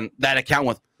that account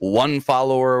with one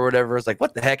follower or whatever. It's like,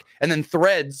 what the heck? And then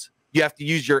Threads, you have to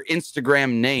use your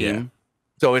Instagram name.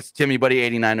 So it's Timmy Buddy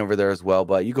 89 over there as well.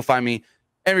 But you can find me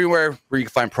everywhere where you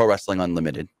can find Pro Wrestling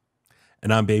Unlimited.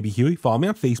 And I'm Baby Huey. Follow me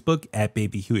on Facebook at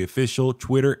Baby Huey Official,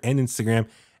 Twitter and Instagram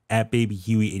at Baby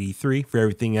Huey 83. For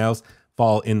everything else,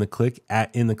 follow In The Kliq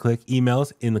at In The Kliq. Email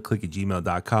us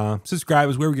intthekliq@gmail.com. Subscribe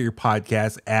is where we get your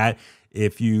podcast at.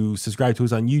 If you subscribe to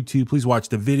us on YouTube, please watch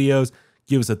the videos,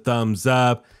 give us a thumbs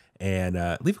up, and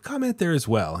leave a comment there as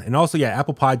well. And also,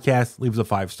 Apple Podcasts, leave us a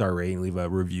 5-star rating, leave a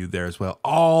review there as well.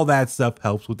 All that stuff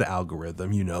helps with the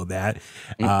algorithm. You know that.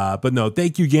 But no,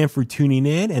 thank you again for tuning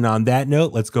in. And on that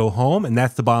note, let's go home. And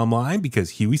that's the bottom line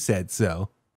because Huey said so.